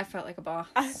 I felt like a boss.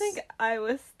 I think I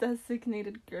was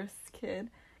designated gross kid.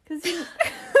 Because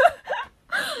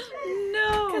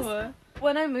No.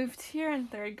 when I moved here in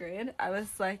 3rd grade, I was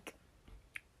like...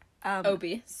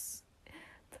 Obese.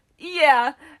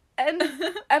 Yeah. And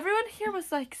everyone here was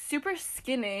like super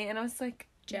skinny. And I was like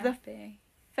the Jaffy.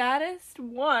 fattest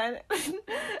one. And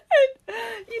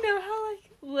you know how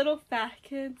like little fat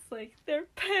kids, like their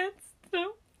pants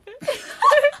don't fit.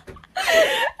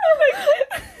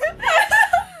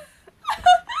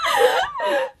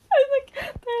 And like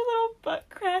their little butt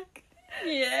crack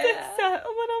sticks out a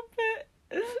little bit.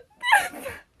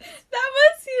 That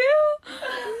was you?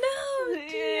 No,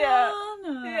 Yeah.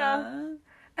 Gianna. Yeah.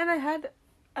 And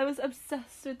I was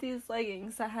obsessed with these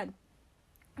leggings.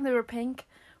 They were pink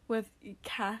with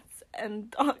cats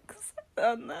and dogs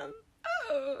on them.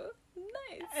 Oh,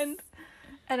 nice.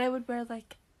 And I would wear,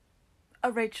 like,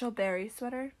 a Rachel Berry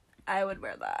sweater. I would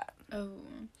wear that. Oh.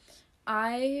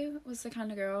 I was the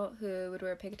kind of girl who would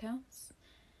wear pigtails.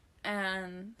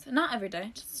 And not every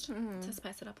day, just to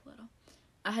spice it up a little.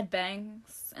 I had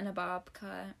bangs and a bob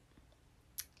cut.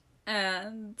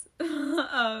 And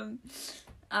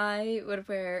I would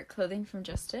wear clothing from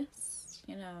Justice,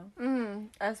 you know.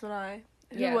 As would I.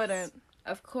 Who Yes. wouldn't?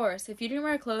 Of course. If you didn't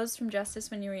wear clothes from Justice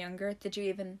when you were younger, did you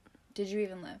even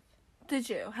live? Did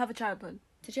you have a childhood?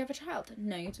 Did you have a childhood?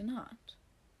 No, you did not.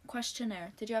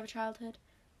 Questionnaire. Did you have a childhood?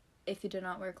 If you did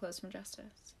not wear clothes from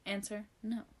Justice. Answer,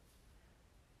 no.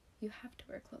 You have to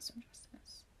wear clothes from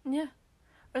Justice. Yeah.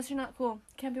 Or else you're not cool.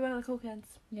 Can't be one of the cool kids.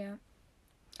 Yeah.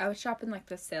 I would shop in, like,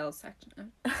 the sales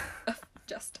section of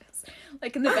Justice.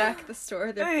 Like, in the back of the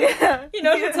store. Yeah. You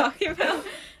know what I'm talking about?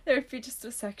 There would be just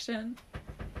a section.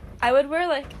 I would wear,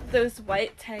 like, those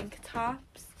white tank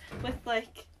tops with,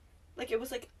 like it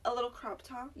was, like, a little crop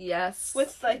top. Yes.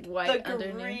 With, like, white the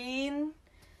underneath.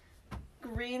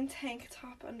 green tank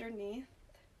top underneath.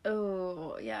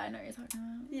 Oh, yeah, I know what you're talking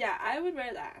about. Yeah, I would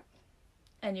wear that.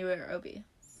 And you were obese.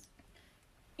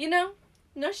 You know,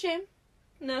 no shame.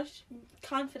 No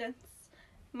confidence.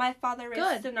 My father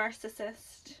raised a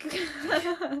narcissist.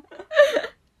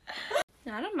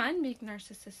 No, I don't mind being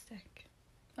narcissistic.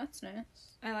 That's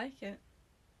nice. I like it.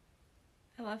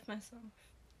 I love myself.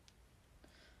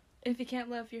 If you can't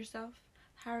love yourself,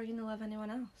 how are you gonna love anyone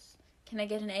else? Can I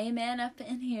get an amen up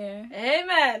in here?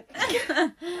 Amen!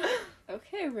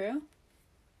 Okay,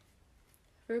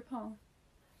 RuPaul.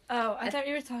 Oh, I thought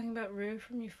you were talking about Rue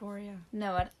from Euphoria.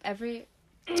 No, at every...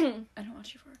 I don't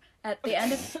watch Euphoria. At the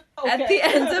end of Okay. at the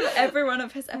end of every one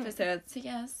of his episodes,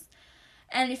 yes.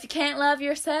 And if you can't love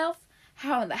yourself,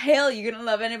 how in the hell are you gonna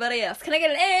love anybody else? Can I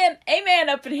get an amen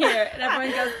up in here? And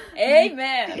everyone goes,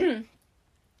 amen.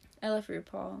 I love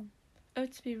RuPaul. Oh,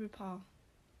 to be RuPaul.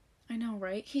 I know,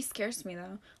 right? He scares me,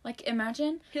 though. Like,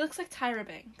 imagine He looks like Tyra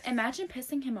Banks.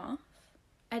 pissing him off.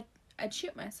 I'd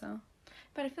shoot myself.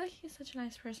 But I feel like he's such a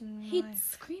nice person in real He'd life.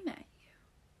 scream at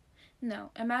you. No,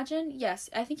 imagine, yes,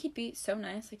 I think he'd be so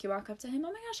nice. Like, you walk up to him,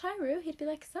 oh my gosh, hi, Ru. He'd be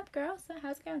like, sup, girl? So,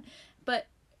 how's it going? But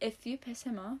if you piss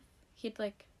him off, he'd,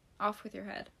 like, off with your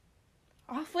head.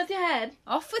 Off with your head.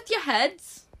 Off with your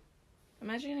heads?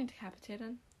 Imagine getting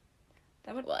decapitated.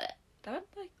 That would, What?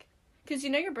 like... Because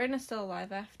you know your brain is still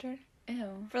alive after.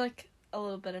 Ew. For, like, a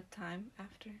little bit of time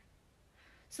after.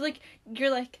 So, like,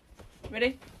 you're, like...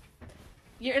 Ready?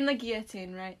 You're in the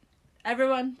guillotine, right?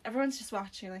 Everyone's just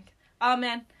watching, like, oh,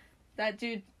 man, that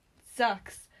dude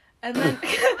sucks. And then...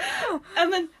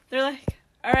 and then they're like,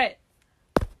 alright,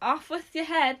 off with your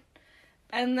head.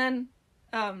 And then,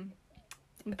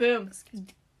 boom.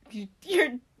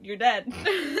 You're dead.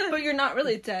 But you're not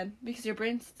really dead, because your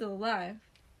brain's still alive.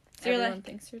 So Everyone you're like,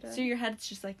 thinks you're dead. so your head's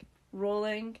just like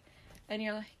rolling, and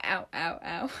you're like, Ow, ow,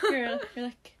 ow. you're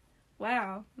like,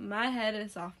 wow, my head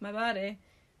is off my body.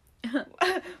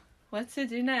 What to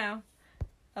do now?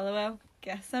 LOL.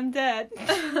 Guess I'm dead.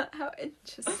 How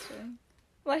interesting.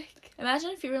 Like,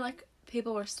 Imagine if you were like,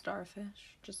 people were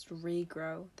starfish. Just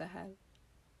regrow the head.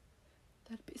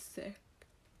 That'd be sick.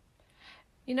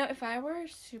 you know, if I were a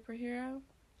superhero,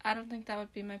 I don't think that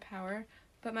would be my power,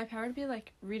 but my power would be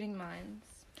like reading minds.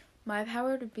 My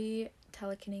power would be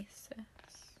telekinesis.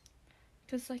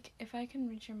 Because, like, if I can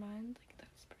read your mind, like,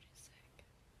 that's pretty sick.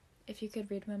 If you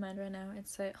could read my mind right now, it'd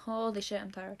say, holy shit,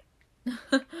 I'm tired.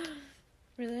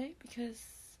 Really? Because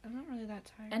I'm not really that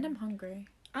tired. And I'm hungry.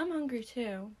 I'm hungry,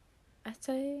 too. I'd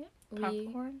say we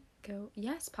Popcorn? go...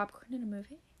 Yes, popcorn in a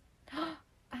movie.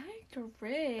 I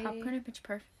agree. Popcorn in Pitch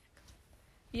Perfect.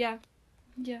 Yeah.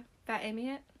 Yeah. Fat Amy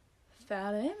it.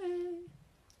 Fat Amy.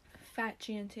 Fat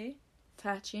GNT.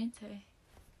 Fat Giante.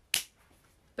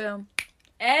 Boom.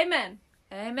 Amen.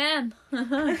 Amen.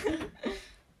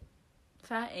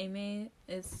 Fat Amy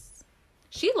is...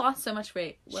 She lost so much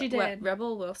weight. She did.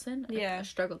 Rebel Wilson? Yeah. I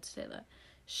struggled to say that.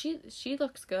 She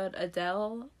looks good.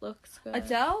 Adele looks good.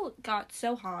 Adele got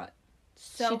so hot.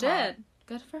 So she hot. did.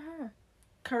 Good for her.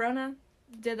 Corona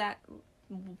did that.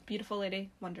 Beautiful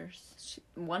lady. Wonders.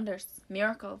 Wonders.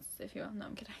 Miracles, if you will. No,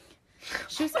 I'm kidding.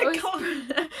 She was Oh my always...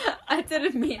 God. I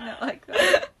didn't mean it like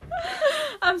that.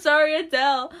 I'm sorry,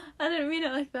 Adele. I didn't mean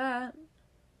it like that.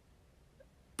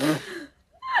 Oops.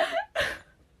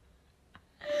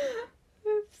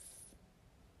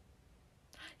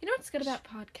 You know what's good about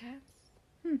podcasts?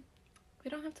 We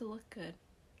don't have to look good.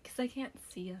 Because I can't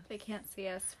see us. They can't see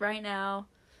us right now.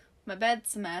 My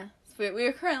bed's a mess. We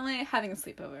are currently having a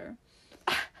sleepover.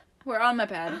 We're on my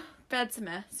bed. Bed's a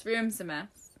mess. Room's a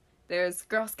mess. There's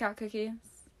Girl Scout cookies.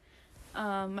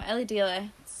 My LED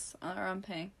lights are on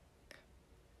pink.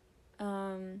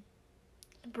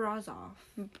 Bras off.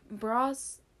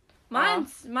 Bras.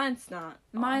 Mine's not.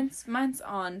 Off. Mine's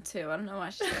on too. I don't know why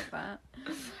she said that.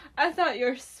 I thought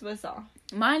yours was off.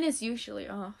 Mine is usually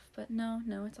off, but no,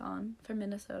 it's on for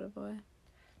Minnesota boy.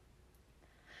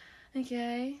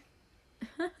 Okay.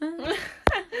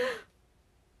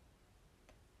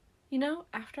 You know,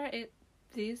 after I ate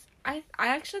these, I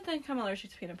actually think I'm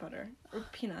allergic to peanut butter or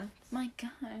peanuts. My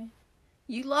God,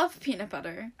 you love peanut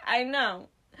butter. I know,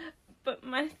 but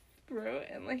my throat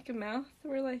and like mouth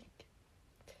were like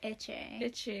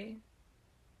itchy.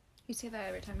 You say that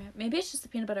every time. Maybe it's just the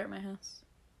peanut butter at my house.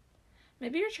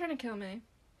 Maybe you're trying to kill me.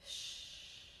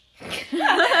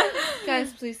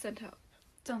 Guys, please send help.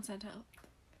 Don't send help.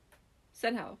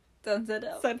 Send help. Don't send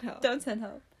help. Send help. Don't send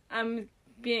help. I'm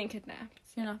being kidnapped.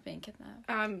 You're not being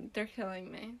kidnapped. They're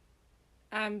killing me.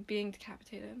 I'm being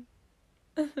decapitated.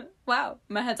 Wow,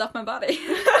 my head's off my body.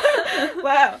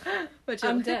 Wow.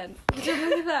 I'm dead. Would you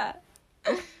look at that?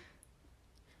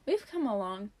 We've come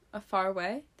a far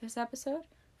way this episode.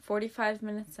 45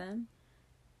 minutes in.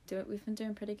 We've been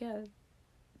doing pretty good.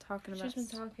 Talking about. She's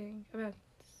been talking about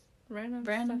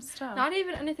random stuff. Not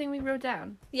even anything we wrote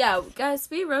down. Yeah, guys,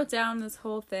 we wrote down this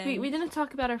whole thing. We didn't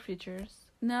talk about our futures.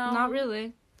 No, not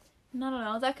really.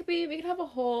 No. That could be. We could have a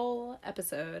whole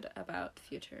episode about the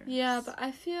future. Yeah, but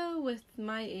I feel with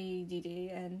my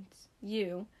ADD and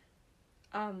you,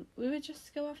 we would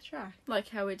just go off track. Like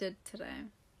how we did today.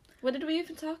 What did we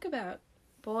even talk about?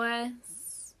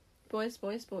 Boys.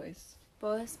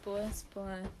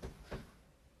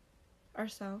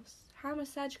 Ourselves. How am a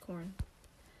Sagicorn?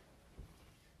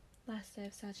 Last day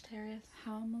of Sagittarius.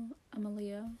 How I'm a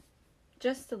Leo.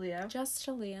 Just a Leo. Just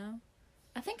a Leo.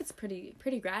 I think it's pretty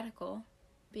radical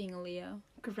being a Leo.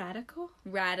 Radical?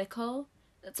 Radical?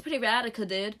 That's pretty radical,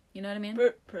 dude. You know what I mean?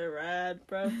 Pretty rad,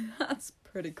 bro. That's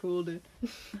pretty cool, dude.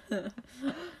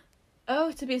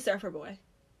 Oh, to be a surfer boy.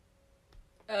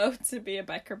 Oh, to be a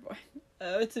biker boy.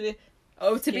 Oh, to be...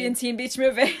 Oh, to be in Teen Beach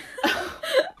Movie.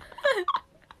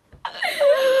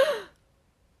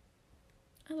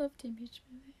 I love Teen Beach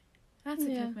Movie. That's a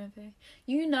good movie.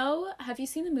 You know, have you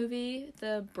seen the movie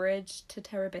The Bridge to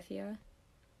Terabithia?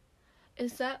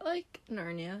 Is that like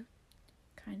Narnia?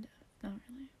 Kind of. Not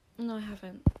really. No, I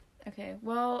haven't. Okay,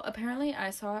 well, apparently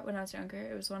I saw it when I was younger.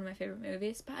 It was one of my favorite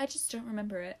movies, but I just don't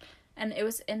remember it. And it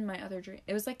was in my other dream.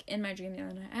 It was like in my dream the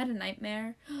other night. I had a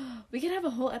nightmare. We could have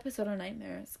a whole episode on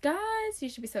nightmares. Guys, you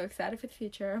should be so excited for the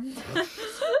future.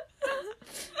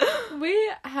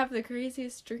 We have the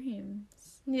craziest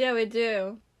dreams. Yeah, we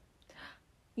do.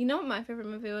 You know what my favorite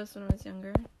movie was when I was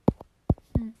younger?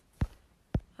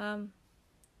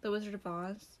 The Wizard of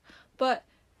Oz. But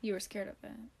you were scared of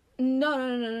it.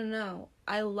 No.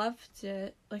 I loved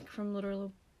it, like, from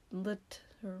literal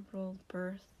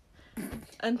birth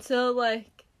until,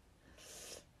 like,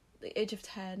 the age of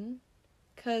 10.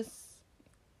 Because...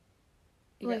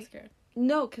 You got scared?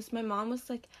 No, because my mom was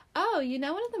like, oh, you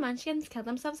know one of the Munchkins killed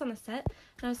themselves on the set?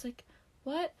 And I was like,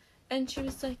 what? And she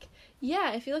was like,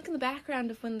 yeah, if you look in the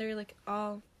background of when they're, like,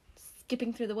 all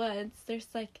skipping through the woods, there's,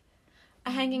 like,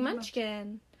 a hanging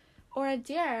munchkin. Or a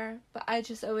deer. But I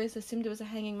just always assumed it was a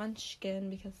hanging munchkin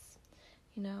because,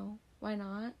 you know, why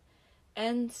not?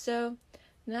 And so,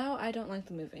 now I don't like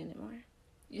the movie anymore.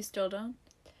 You still don't?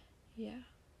 Yeah.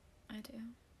 I do.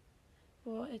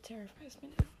 Well, it terrifies me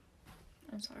now.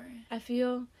 I'm sorry. I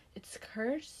feel it's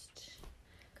cursed.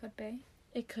 Could be.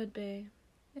 It could be.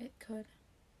 It could.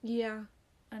 Yeah.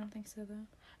 I don't think so, though.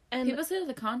 And people say that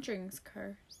The Conjuring's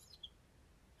cursed.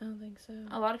 I don't think so.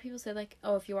 A lot of people say, like,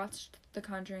 oh, if you watched The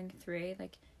Conjuring 3,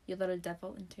 like, you let a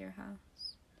devil into your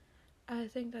house. I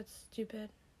think that's stupid.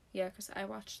 Yeah, because I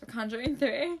watched The Conjuring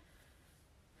 3.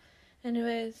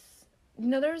 Anyways, you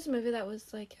know there was a movie that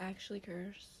was, like, actually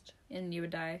cursed? And you would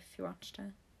die if you watched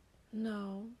it?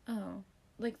 No. Oh.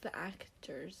 Like, the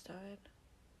actors died.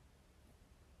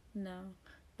 No.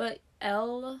 But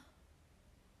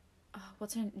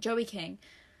what's her name? Joey King.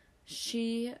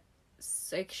 She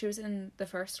was in the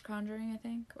first Conjuring, I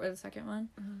think, or the second one.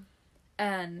 Mm-hmm.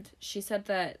 And she said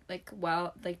that, like,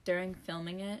 during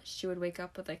filming it, she would wake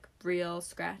up with, like, real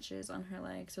scratches on her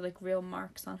legs or, like, real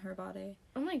marks on her body.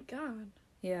 Oh my god.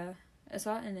 Yeah. I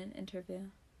saw it in an interview.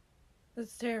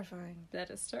 That's terrifying. That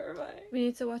is terrifying. We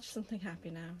need to watch something happy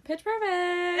now. Pitch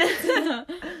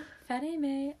Perfect! Fatty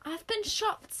May. I've been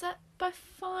shot at by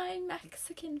flying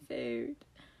Mexican food.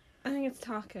 I think it's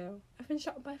taco. I've been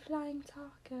shot by flying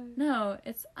taco. No,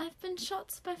 it's I've been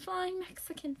shot by flying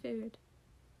Mexican food.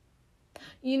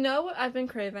 You know what I've been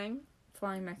craving?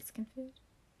 Flying Mexican food?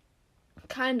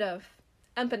 Kind of.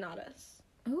 Empanadas.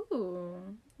 Ooh.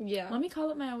 Yeah. Let me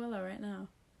call up my abuela right now.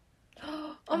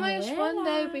 Oh my gosh, one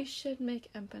day Abuela. we should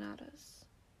make empanadas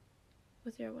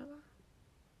with your abuela.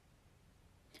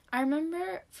 I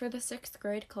remember for the 6th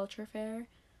grade culture fair,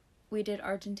 we did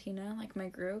Argentina, like my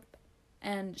group,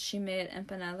 and she made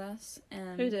empanadas.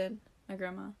 And Who did? My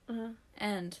grandma. Uh-huh.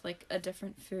 And, like, a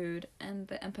different food, and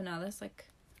the empanadas, like,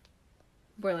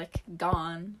 were, like,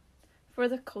 gone. For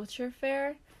the culture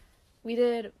fair, we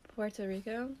did Puerto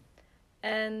Rico,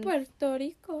 and Puerto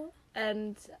Rico.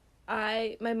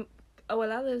 my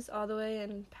abuela lives all the way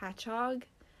in Patchogue,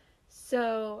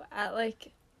 so at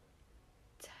like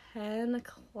 10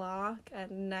 o'clock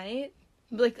at night,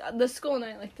 like the school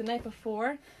night, like the night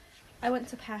before, I went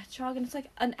to Patchogue, and it's like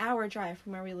an hour drive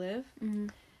from where we live, Mm-hmm.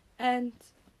 and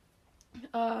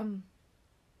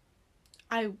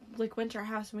I like went to our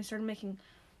house and we started making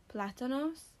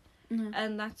plátanos. Mm-hmm.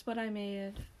 And that's what I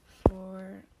made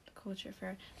for the culture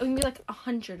fair. And we made like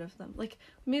 100 of them. Like,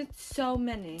 we made so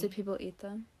many. Did people eat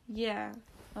them? Yeah.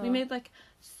 Oh. We made like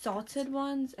salted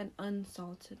ones and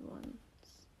unsalted ones.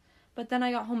 But then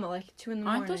I got home at like 2 in the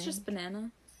morning. Aren't those just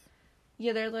banana?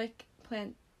 Yeah, they're like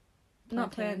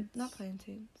not Plantains.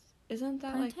 plantains. Isn't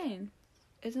that Plantain.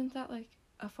 like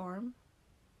a farm?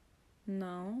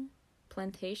 No.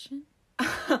 Plantation?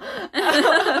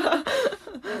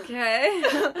 Okay.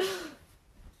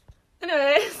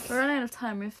 Anyways. We're running out of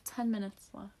time. We have 10 minutes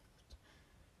left.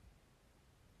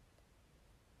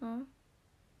 Huh?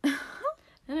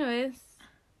 Anyways,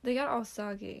 they got all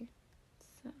soggy.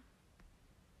 So.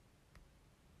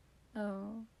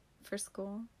 Oh. For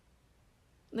school?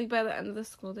 Like, by the end of the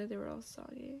school day, they were all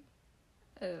soggy.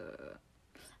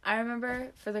 I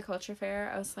remember for the culture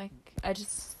fair, I was like, I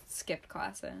just skipped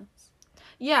classes.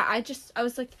 Yeah, I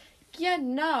was like, yeah,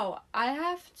 no, I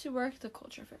have to work the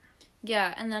culture fair.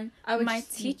 Yeah, and then my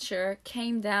just- teacher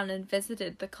came down and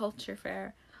visited the culture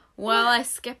fair while I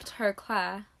skipped her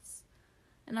class.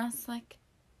 And I was like,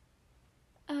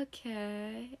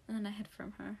 okay. And then I hid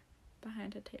from her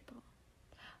behind a table.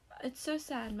 It's so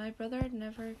sad. My brother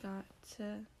never got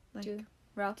to, like, Do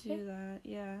Ralphie? do that.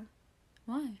 Yeah.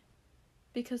 Why?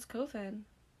 Because COVID.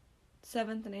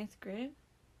 7th and 8th grade.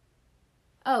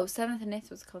 Oh, 7th and 8th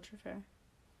was culture fair.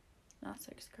 Not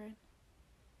 6th grade.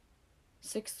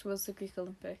 6th was the Greek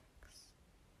Olympics.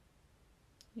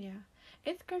 Yeah.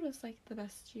 8th grade was, like, the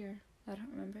best year. I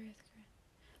don't remember 8th grade.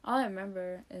 All I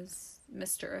remember is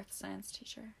Mr. Earth science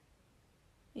teacher.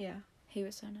 Yeah. He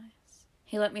was so nice.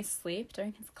 He let me sleep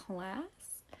during his class.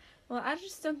 Well, I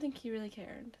just don't think he really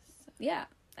cared. So. Yeah.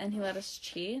 And he let us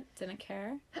cheat. Didn't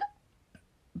care.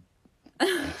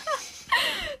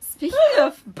 Speaking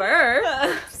of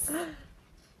births.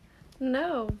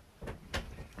 No.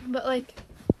 But, like,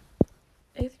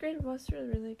 8th grade was a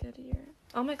really good year.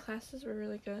 All my classes were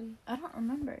really good. I don't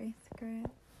remember 8th grade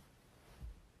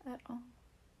at all.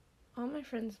 All my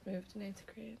friends moved in 8th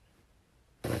grade.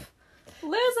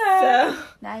 Loser! So.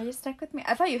 Now you're stuck with me.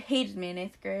 I thought you hated me in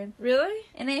 8th grade. Really?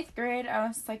 In 8th grade, I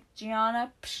was like,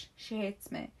 Gianna, psh, she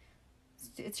hates me.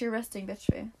 It's your resting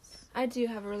bitch face. I do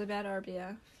have a really bad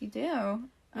RBF. You do.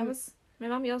 I was... My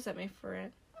mom yells at me for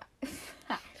it.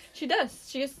 She does.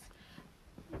 She just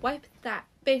wipe that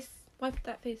face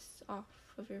off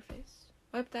of your face.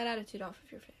 Wipe that attitude off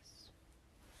of your face.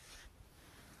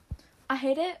 I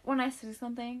hate it when I say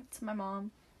something to my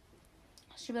mom.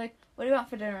 She'd be like, what do you want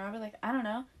for dinner? I'll be like, I don't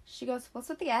know. She goes, what's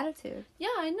with the attitude? Yeah,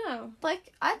 I know.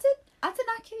 Like, I did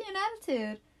not give you an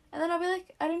attitude. And then I'll be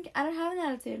like, I don't have an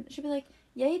attitude. She'd be like,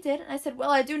 yeah, you did. And I said, well,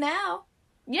 I do now.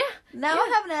 Yeah. Now Yeah.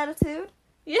 I have an attitude.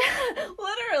 Yeah,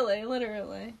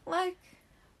 literally. Like,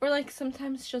 Or like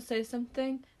sometimes she'll say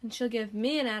something and she'll give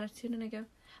me an attitude and I go,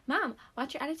 Mom,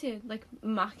 what's your attitude? Like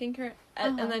mocking her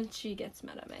and then she gets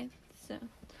mad at me. So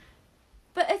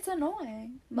but it's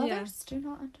annoying. Mothers do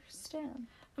not understand.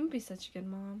 I'm gonna be such a good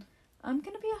mom. I'm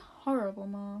gonna be a horrible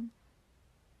mom.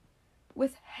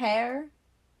 With hair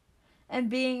and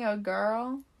being a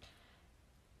girl.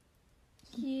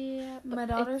 Yeah, but My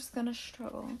daughter's gonna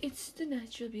struggle. it's the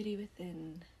natural beauty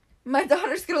within. My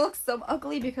daughter's gonna look so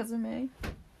ugly because of me.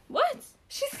 What?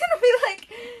 She's gonna be like,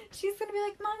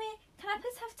 Mommy, can I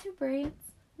please have 2 braids?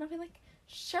 And I'll be like,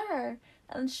 sure.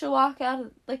 And then she'll walk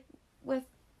out like with,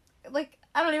 like,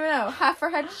 I don't even know, half her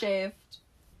head shaved.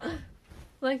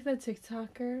 Like the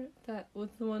TikToker that was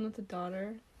the one with the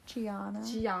daughter,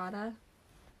 Giada.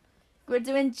 We're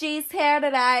doing G's hair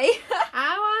today.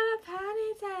 I want a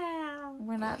ponytail.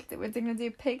 We're gonna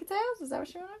do pigtails? Is that what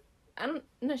she wanted? I don't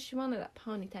know. She wanted a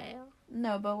ponytail.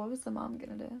 No, but what was the mom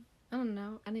gonna do? I don't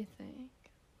know anything.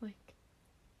 Like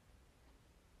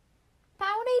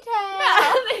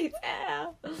Ponytail!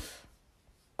 ponytail.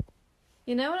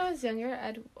 You know, when I was younger,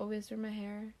 I'd always wear my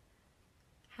hair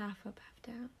half up, half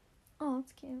down. Oh,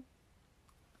 that's cute.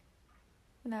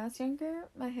 When I was younger,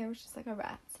 my hair was just like a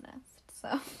rat's nest,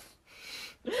 so.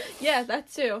 Yeah,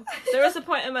 that too. There was a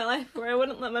point in my life where I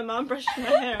wouldn't let my mom brush my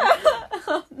hair.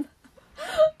 Oh, no.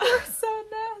 That's so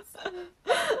nasty.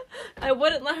 I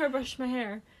wouldn't let her brush my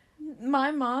hair. My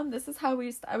mom, this is how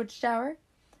I would shower,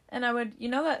 and I would, you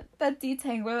know that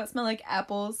detangler that smelled like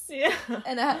apples? Yeah.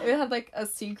 And it had like a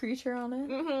sea creature on it?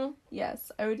 Mm-hmm.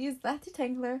 Yes, I would use that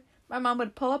detangler. My mom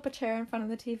would pull up a chair in front of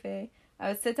the TV. I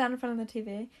would sit down in front of the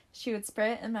TV. She would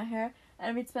spray it in my hair,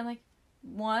 and we'd spend like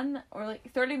 1 or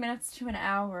like 30 minutes to an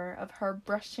hour of her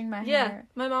brushing my hair.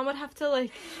 My mom would have to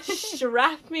like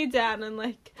strap me down and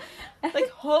like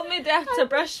hold me down to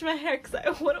brush my hair because I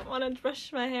wouldn't want to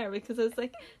brush my hair because I was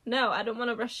like, no, I don't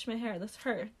want to brush my hair. This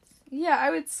hurts. Yeah,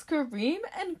 I would scream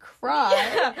and cry.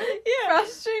 Yeah.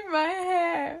 Brushing my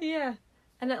hair. Yeah.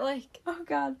 And it like, Oh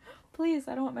God, please,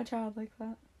 I don't want my child like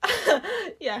that.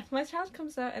 yeah, if my child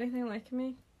comes out anything like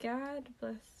me, God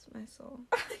bless my soul.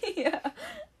 Yeah.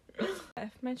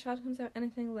 If my child comes out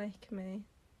anything like me,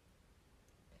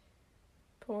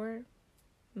 poor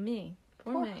me.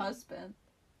 Poor me. husband.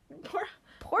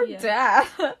 Poor yeah.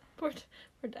 dad. Poor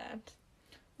dad.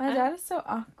 My dad is so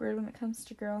awkward when it comes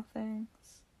to girl things.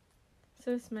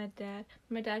 So is my dad.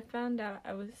 My dad found out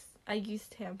I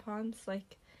used tampons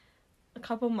like a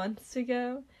couple months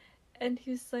ago, and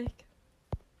he was like,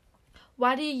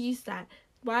 "Why do you use that?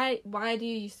 Why do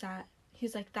you use that?"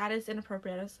 He's like, "That is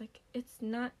inappropriate." I was like, "It's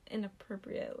not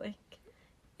inappropriate. Like,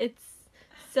 it's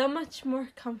so much more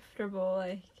comfortable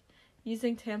like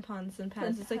using tampons and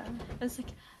pads." It's like, I was like,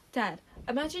 "Dad,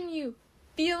 imagine you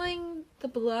feeling the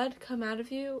blood come out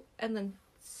of you and then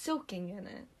soaking in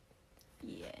it."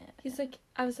 Yeah. He's like,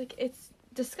 I was like, "It's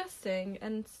disgusting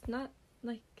and it's not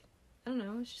like, I don't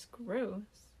know, it's just gross."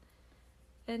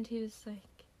 And he was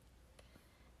like,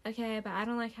 "Okay, but I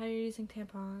don't like how you're using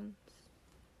tampons."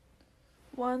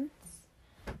 Once.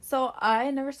 So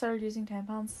I never started using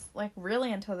tampons, like,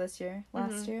 really until this year,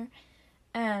 last year.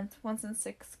 And once in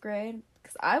 6th grade,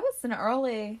 because I was an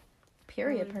early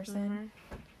period person.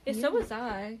 Yeah, so was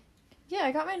I. Yeah,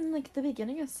 I got mine in, like, the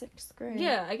beginning of 6th grade.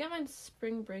 Yeah, I got mine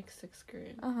spring break 6th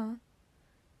grade. Uh-huh.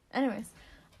 Anyways,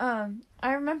 I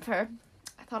remember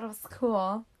I thought it was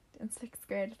cool in 6th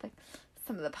grade with, like,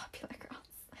 some of the popular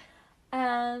girls.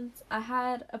 And I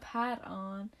had a pad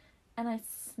on, and I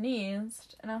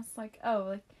sneezed, and I was like, oh,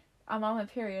 like, I'm on my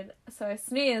period. So I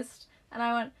sneezed, and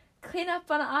I went, "Clean up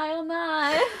on aisle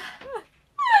 9.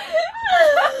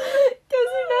 Because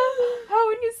you know how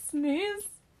when you sneeze,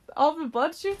 all the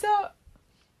blood shoots out?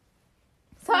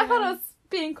 So I thought I was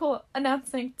being cool,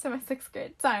 announcing to my 6th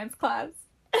grade science class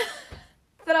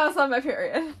that I was on my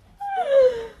period.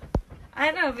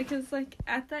 I know, because, like,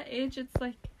 at that age, it's,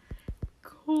 like,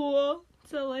 cool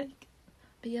to, like,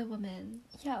 be a woman.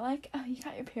 Yeah, like, oh, you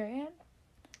got your period?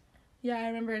 Yeah, I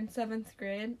remember in 7th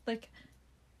grade, like,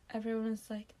 everyone was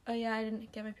like, "Oh, yeah, I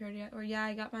didn't get my period yet," or, "Yeah,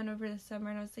 I got mine over the summer,"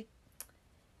 and I was like,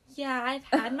 "Yeah, I've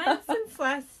had mine since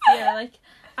last year, like,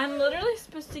 I'm literally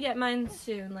supposed to get mine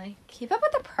soon, like." Keep up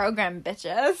with the program,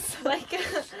 bitches.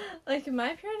 Like,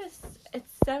 my period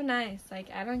it's so nice,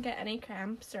 like, I don't get any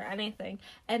cramps or anything,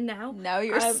 and now... No,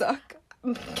 you suck.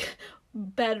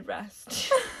 Bed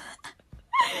rest.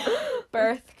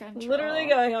 Birth control. Literally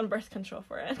going on birth control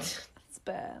for it. That's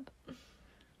bad.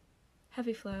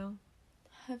 Heavy flow.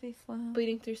 Heavy flow.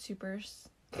 Bleeding through supers.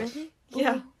 Really?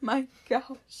 Yeah. Oh my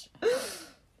gosh.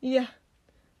 Yeah.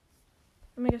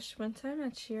 Oh my gosh, one time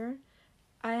at cheer,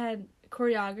 I had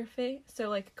choreography. So,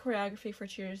 like, choreography for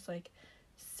cheer is, like,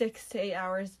 6 to 8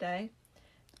 hours a day.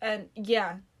 And,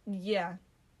 yeah.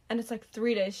 And it's, like,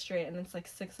 3 days straight, and it's, like,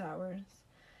 6 hours.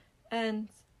 And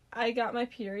I got my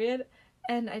period,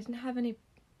 and I didn't have any,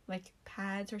 like,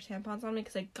 pads or tampons on me,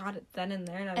 because I got it then and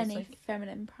there, and I was, any like...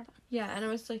 feminine product. Yeah, and I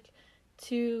was, like,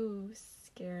 too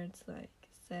scared to, like,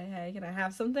 say, "Hey, can I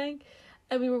have something?"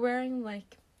 And we were wearing,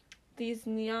 like, these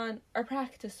neon, our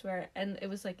practice wear, and it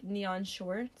was, like, neon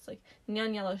shorts, like,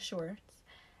 neon yellow shorts.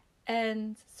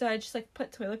 And so I just, like,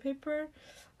 put toilet paper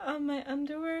on my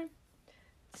underwear.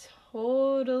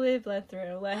 Totally bled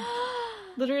through, like,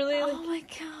 literally, like... Oh my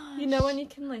gosh. You know when you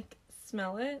can, like,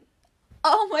 smell it?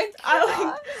 Oh my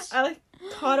gosh. I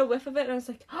caught a whiff of it, and I was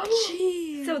like, oh,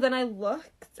 jeez. So then I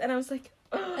looked, and I was like...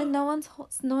 And no one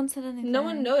said anything. No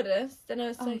one noticed, and I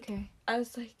was like... Okay. I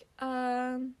was like,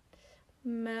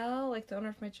 Mel, like, the owner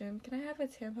of my gym, "Can I have a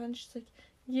tampon?" She's like,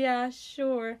 "Yeah,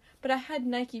 sure." But I had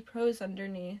Nike Pros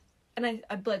underneath, and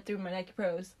I bled through my Nike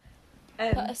Pros.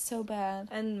 And, that is so bad.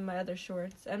 And my other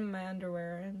shorts, and my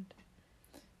underwear, and...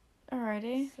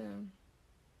 Alrighty. So...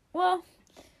 well,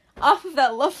 off of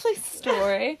that lovely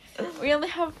story, we only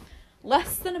have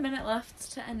less than a minute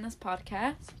left to end this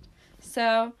podcast.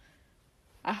 So,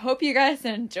 I hope you guys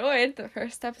enjoyed the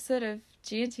first episode of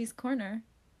G&T's Corner.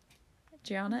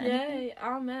 Gianna? Yay,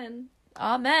 amen.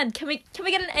 Amen. Can we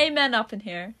get an amen up in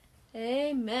here?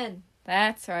 Amen.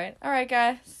 That's right. Alright,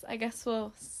 guys. I guess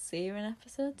we'll see you in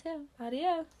episode 2.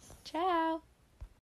 Adios. Ciao.